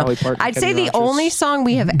stream. No. Dolly Parton, I'd say the only song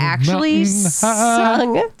we have actually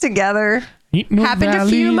sung together happened a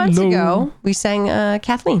few months ago. We sang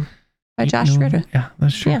Kathleen by Josh Ritter. Yeah,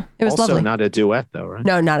 that's true. Yeah, it was also lovely. Not a duet though, right?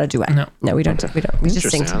 No, not a duet. No, we don't. We just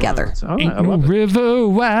sing together. Ain't no river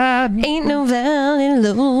wide. Ain't no valley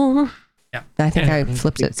low. Yeah. I think I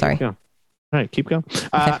flipped it. Sorry. All right, keep going.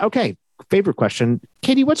 Okay. Favorite question.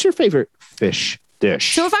 Katie, what's your favorite fish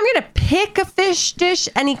dish? So if I'm going to pick a fish dish,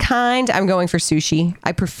 any kind, I'm going for sushi.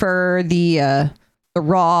 I prefer the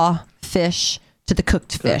raw fish to the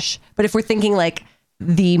cooked fish. But if we're thinking like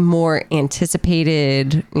the more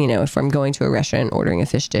anticipated, if I'm going to a restaurant and ordering a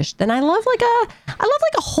fish dish, then I love like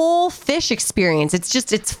a whole fish experience.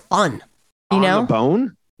 It's fun. On the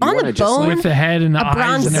bone? On the bone with the head and the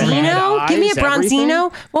eyes. Bronzino. Give me a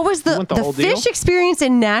bronzino. What was the fish experience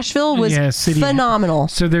in Nashville was phenomenal.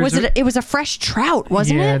 So it was a fresh trout,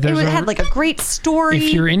 wasn't it? It had like a great story.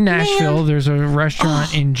 If you're in Nashville, there's a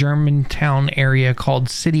restaurant in Germantown area called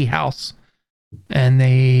City House. And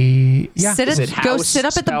they sit up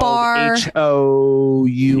at the bar.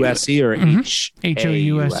 HOUSE or HOUSE.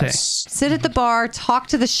 Sit at the bar, talk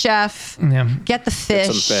to the chef, get the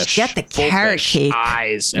fish, get the carrot cake.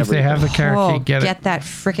 Eyes, if they have the carrot cake, get that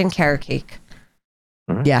freaking carrot cake.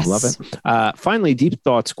 Right, yes. Love it. Finally, deep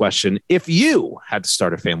thoughts question. If you had to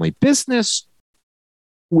start a family business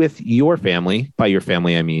with your family, by your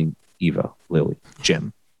family, I mean Eva, Lily,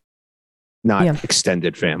 Jim, not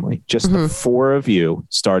extended family, just the four of you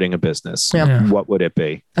starting a business, what would it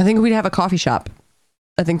be? I think we'd have a coffee shop.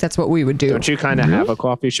 I think that's what we would do. Don't you kind of have a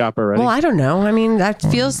coffee shop already? Well, I don't know. I mean, that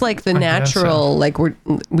feels like the natural, like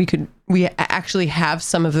we actually have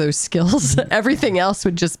some of those skills. Everything else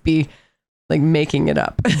would just be like making it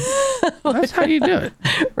up. That's how you do it.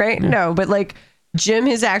 Right? Yeah. No, but like Jim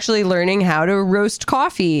is actually learning how to roast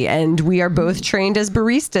coffee, and we are both trained as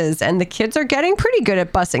baristas, and the kids are getting pretty good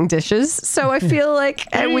at bussing dishes. So I feel like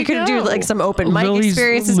we could do like some open mic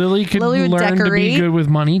experiences. Lily could learn to be good with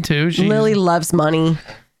money too. Lily loves money.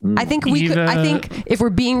 I think we could. I think if we're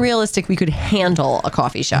being realistic, we could handle a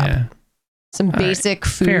coffee shop. Yeah. Some basic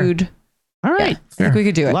food. Fair. All right, I think we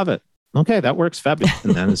could do it. Love it. Okay, that works fabulous.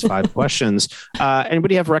 And that is 5 questions.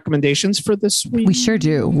 Anybody have recommendations for this week? We sure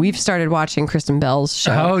do. We've started watching Kristen Bell's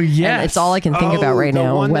show. Oh, yeah. It's all I can think about right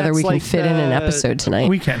now, whether we can fit in an episode tonight.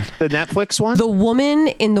 We can. The Netflix one? The woman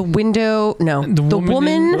in the window. No. The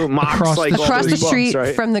woman across the street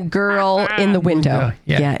from the girl in the window.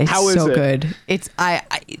 Yeah, it's so good. It's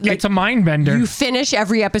it's a mind bender. You finish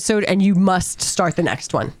every episode and you must start the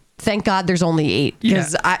next one. Thank God there's only 8.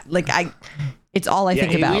 Because it's all I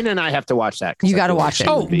think about. Aileen and I have to watch that. You got to watch it.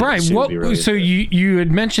 Oh, Brian, so you had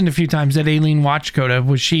mentioned a few times that Aileen watched Coda.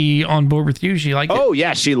 Was she on board with you? She liked it? Oh,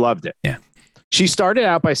 yeah. She loved it. Yeah. She started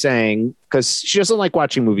out by saying, because she doesn't like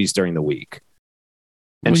watching movies during the week.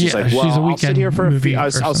 And she's like, well, I'll sit here for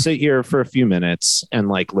I'll sit here for a few minutes and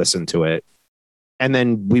like listen to it. And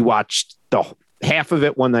then we watched the half of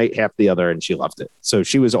it one night, half the other, and she loved it. So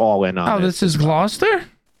she was all in on it. Oh, this is Gloucester?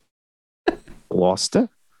 Gloucester?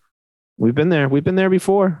 We've been there. We've been there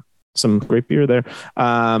before. Some great beer there.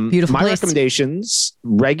 Beautiful my place. Recommendations,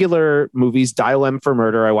 regular movies, Dial M for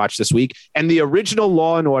Murder I watched this week. And the original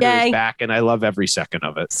Law and Order is back, and I love every second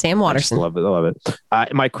of it. Sam Waterston. I love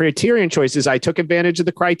it. My Criterion choices, I took advantage of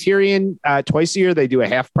the Criterion twice a year. They do a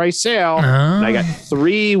half price sale. And I got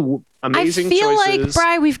 3 amazing choices. I feel like,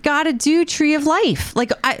 Bri, we've got to do Tree of Life. Like,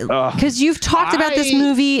 because you've talked about this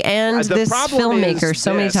movie and this filmmaker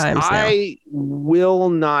so many times now. I will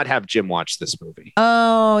not have Jim watch this movie.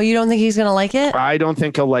 Oh, you don't think he's going to like it? I don't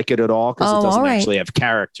think he'll like it at all because it doesn't actually have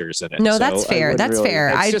characters in it. No, that's fair. That's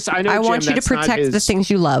fair. I want you to protect the things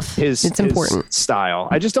you love. It's important. His style.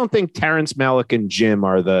 I just don't think Terrence Malick and Jim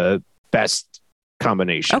are the best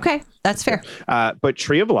combination. Okay, that's fair. But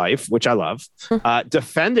Tree of Life, which I love,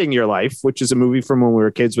 Defending Your Life, which is a movie from when we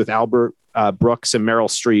were kids with Albert Brooks and Meryl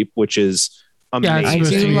Streep, which is amazing. I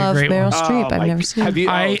do love Meryl Streep. I've never seen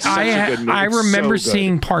it. I remember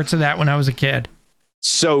seeing parts of that when I was a kid.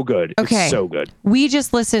 So good. Okay. It's so good. We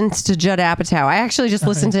just listened to Judd Apatow. I actually just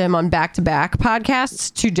listened to him on back-to-back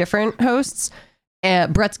podcasts, 2 different hosts.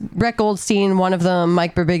 Brett Goldstein, one of them,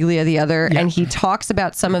 Mike Birbiglia, the other, and he talks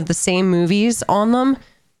about some of the same movies on them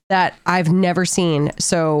that I've never seen.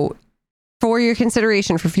 So, for your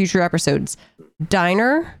consideration for future episodes,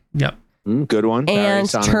 Diner, good one, and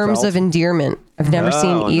Terms of Endearment. I've never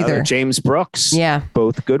seen either. James Brooks,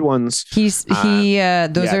 both good ones. Those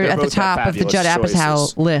are at the top of the Judd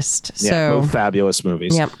Apatow list. So both fabulous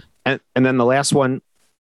movies. Yep. And then the last one,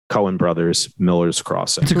 Coen Brothers, Miller's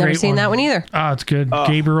Crossing. It's a never seen that one either. Oh, it's good.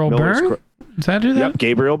 Gabriel Byrne? Does that do that? Yep,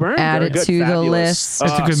 Gabriel Byrne. Add it to the list.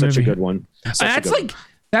 It's a good movie. Such a good one.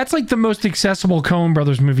 That's like the most accessible Coen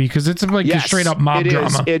Brothers movie because it's like a straight up mob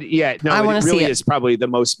drama. It really is probably the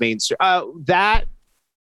most mainstream. That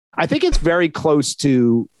I think it's very close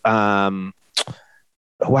to.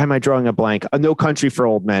 Why am I drawing a blank? No Country for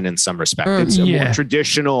Old Men in some respect. It's a more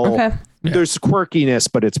traditional. Okay. There's quirkiness,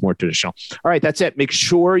 but it's more traditional. All right, that's it. Make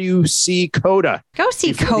sure you see Coda. Go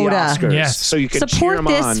see Coda. Yes. So you can support cheer them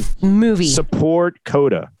this on. Movie. Support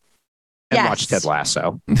Coda. And watch Ted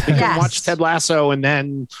Lasso. You can watch Ted Lasso and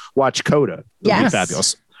then watch Coda. It'll be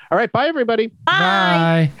fabulous. All right, bye everybody.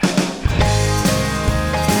 Bye. Bye.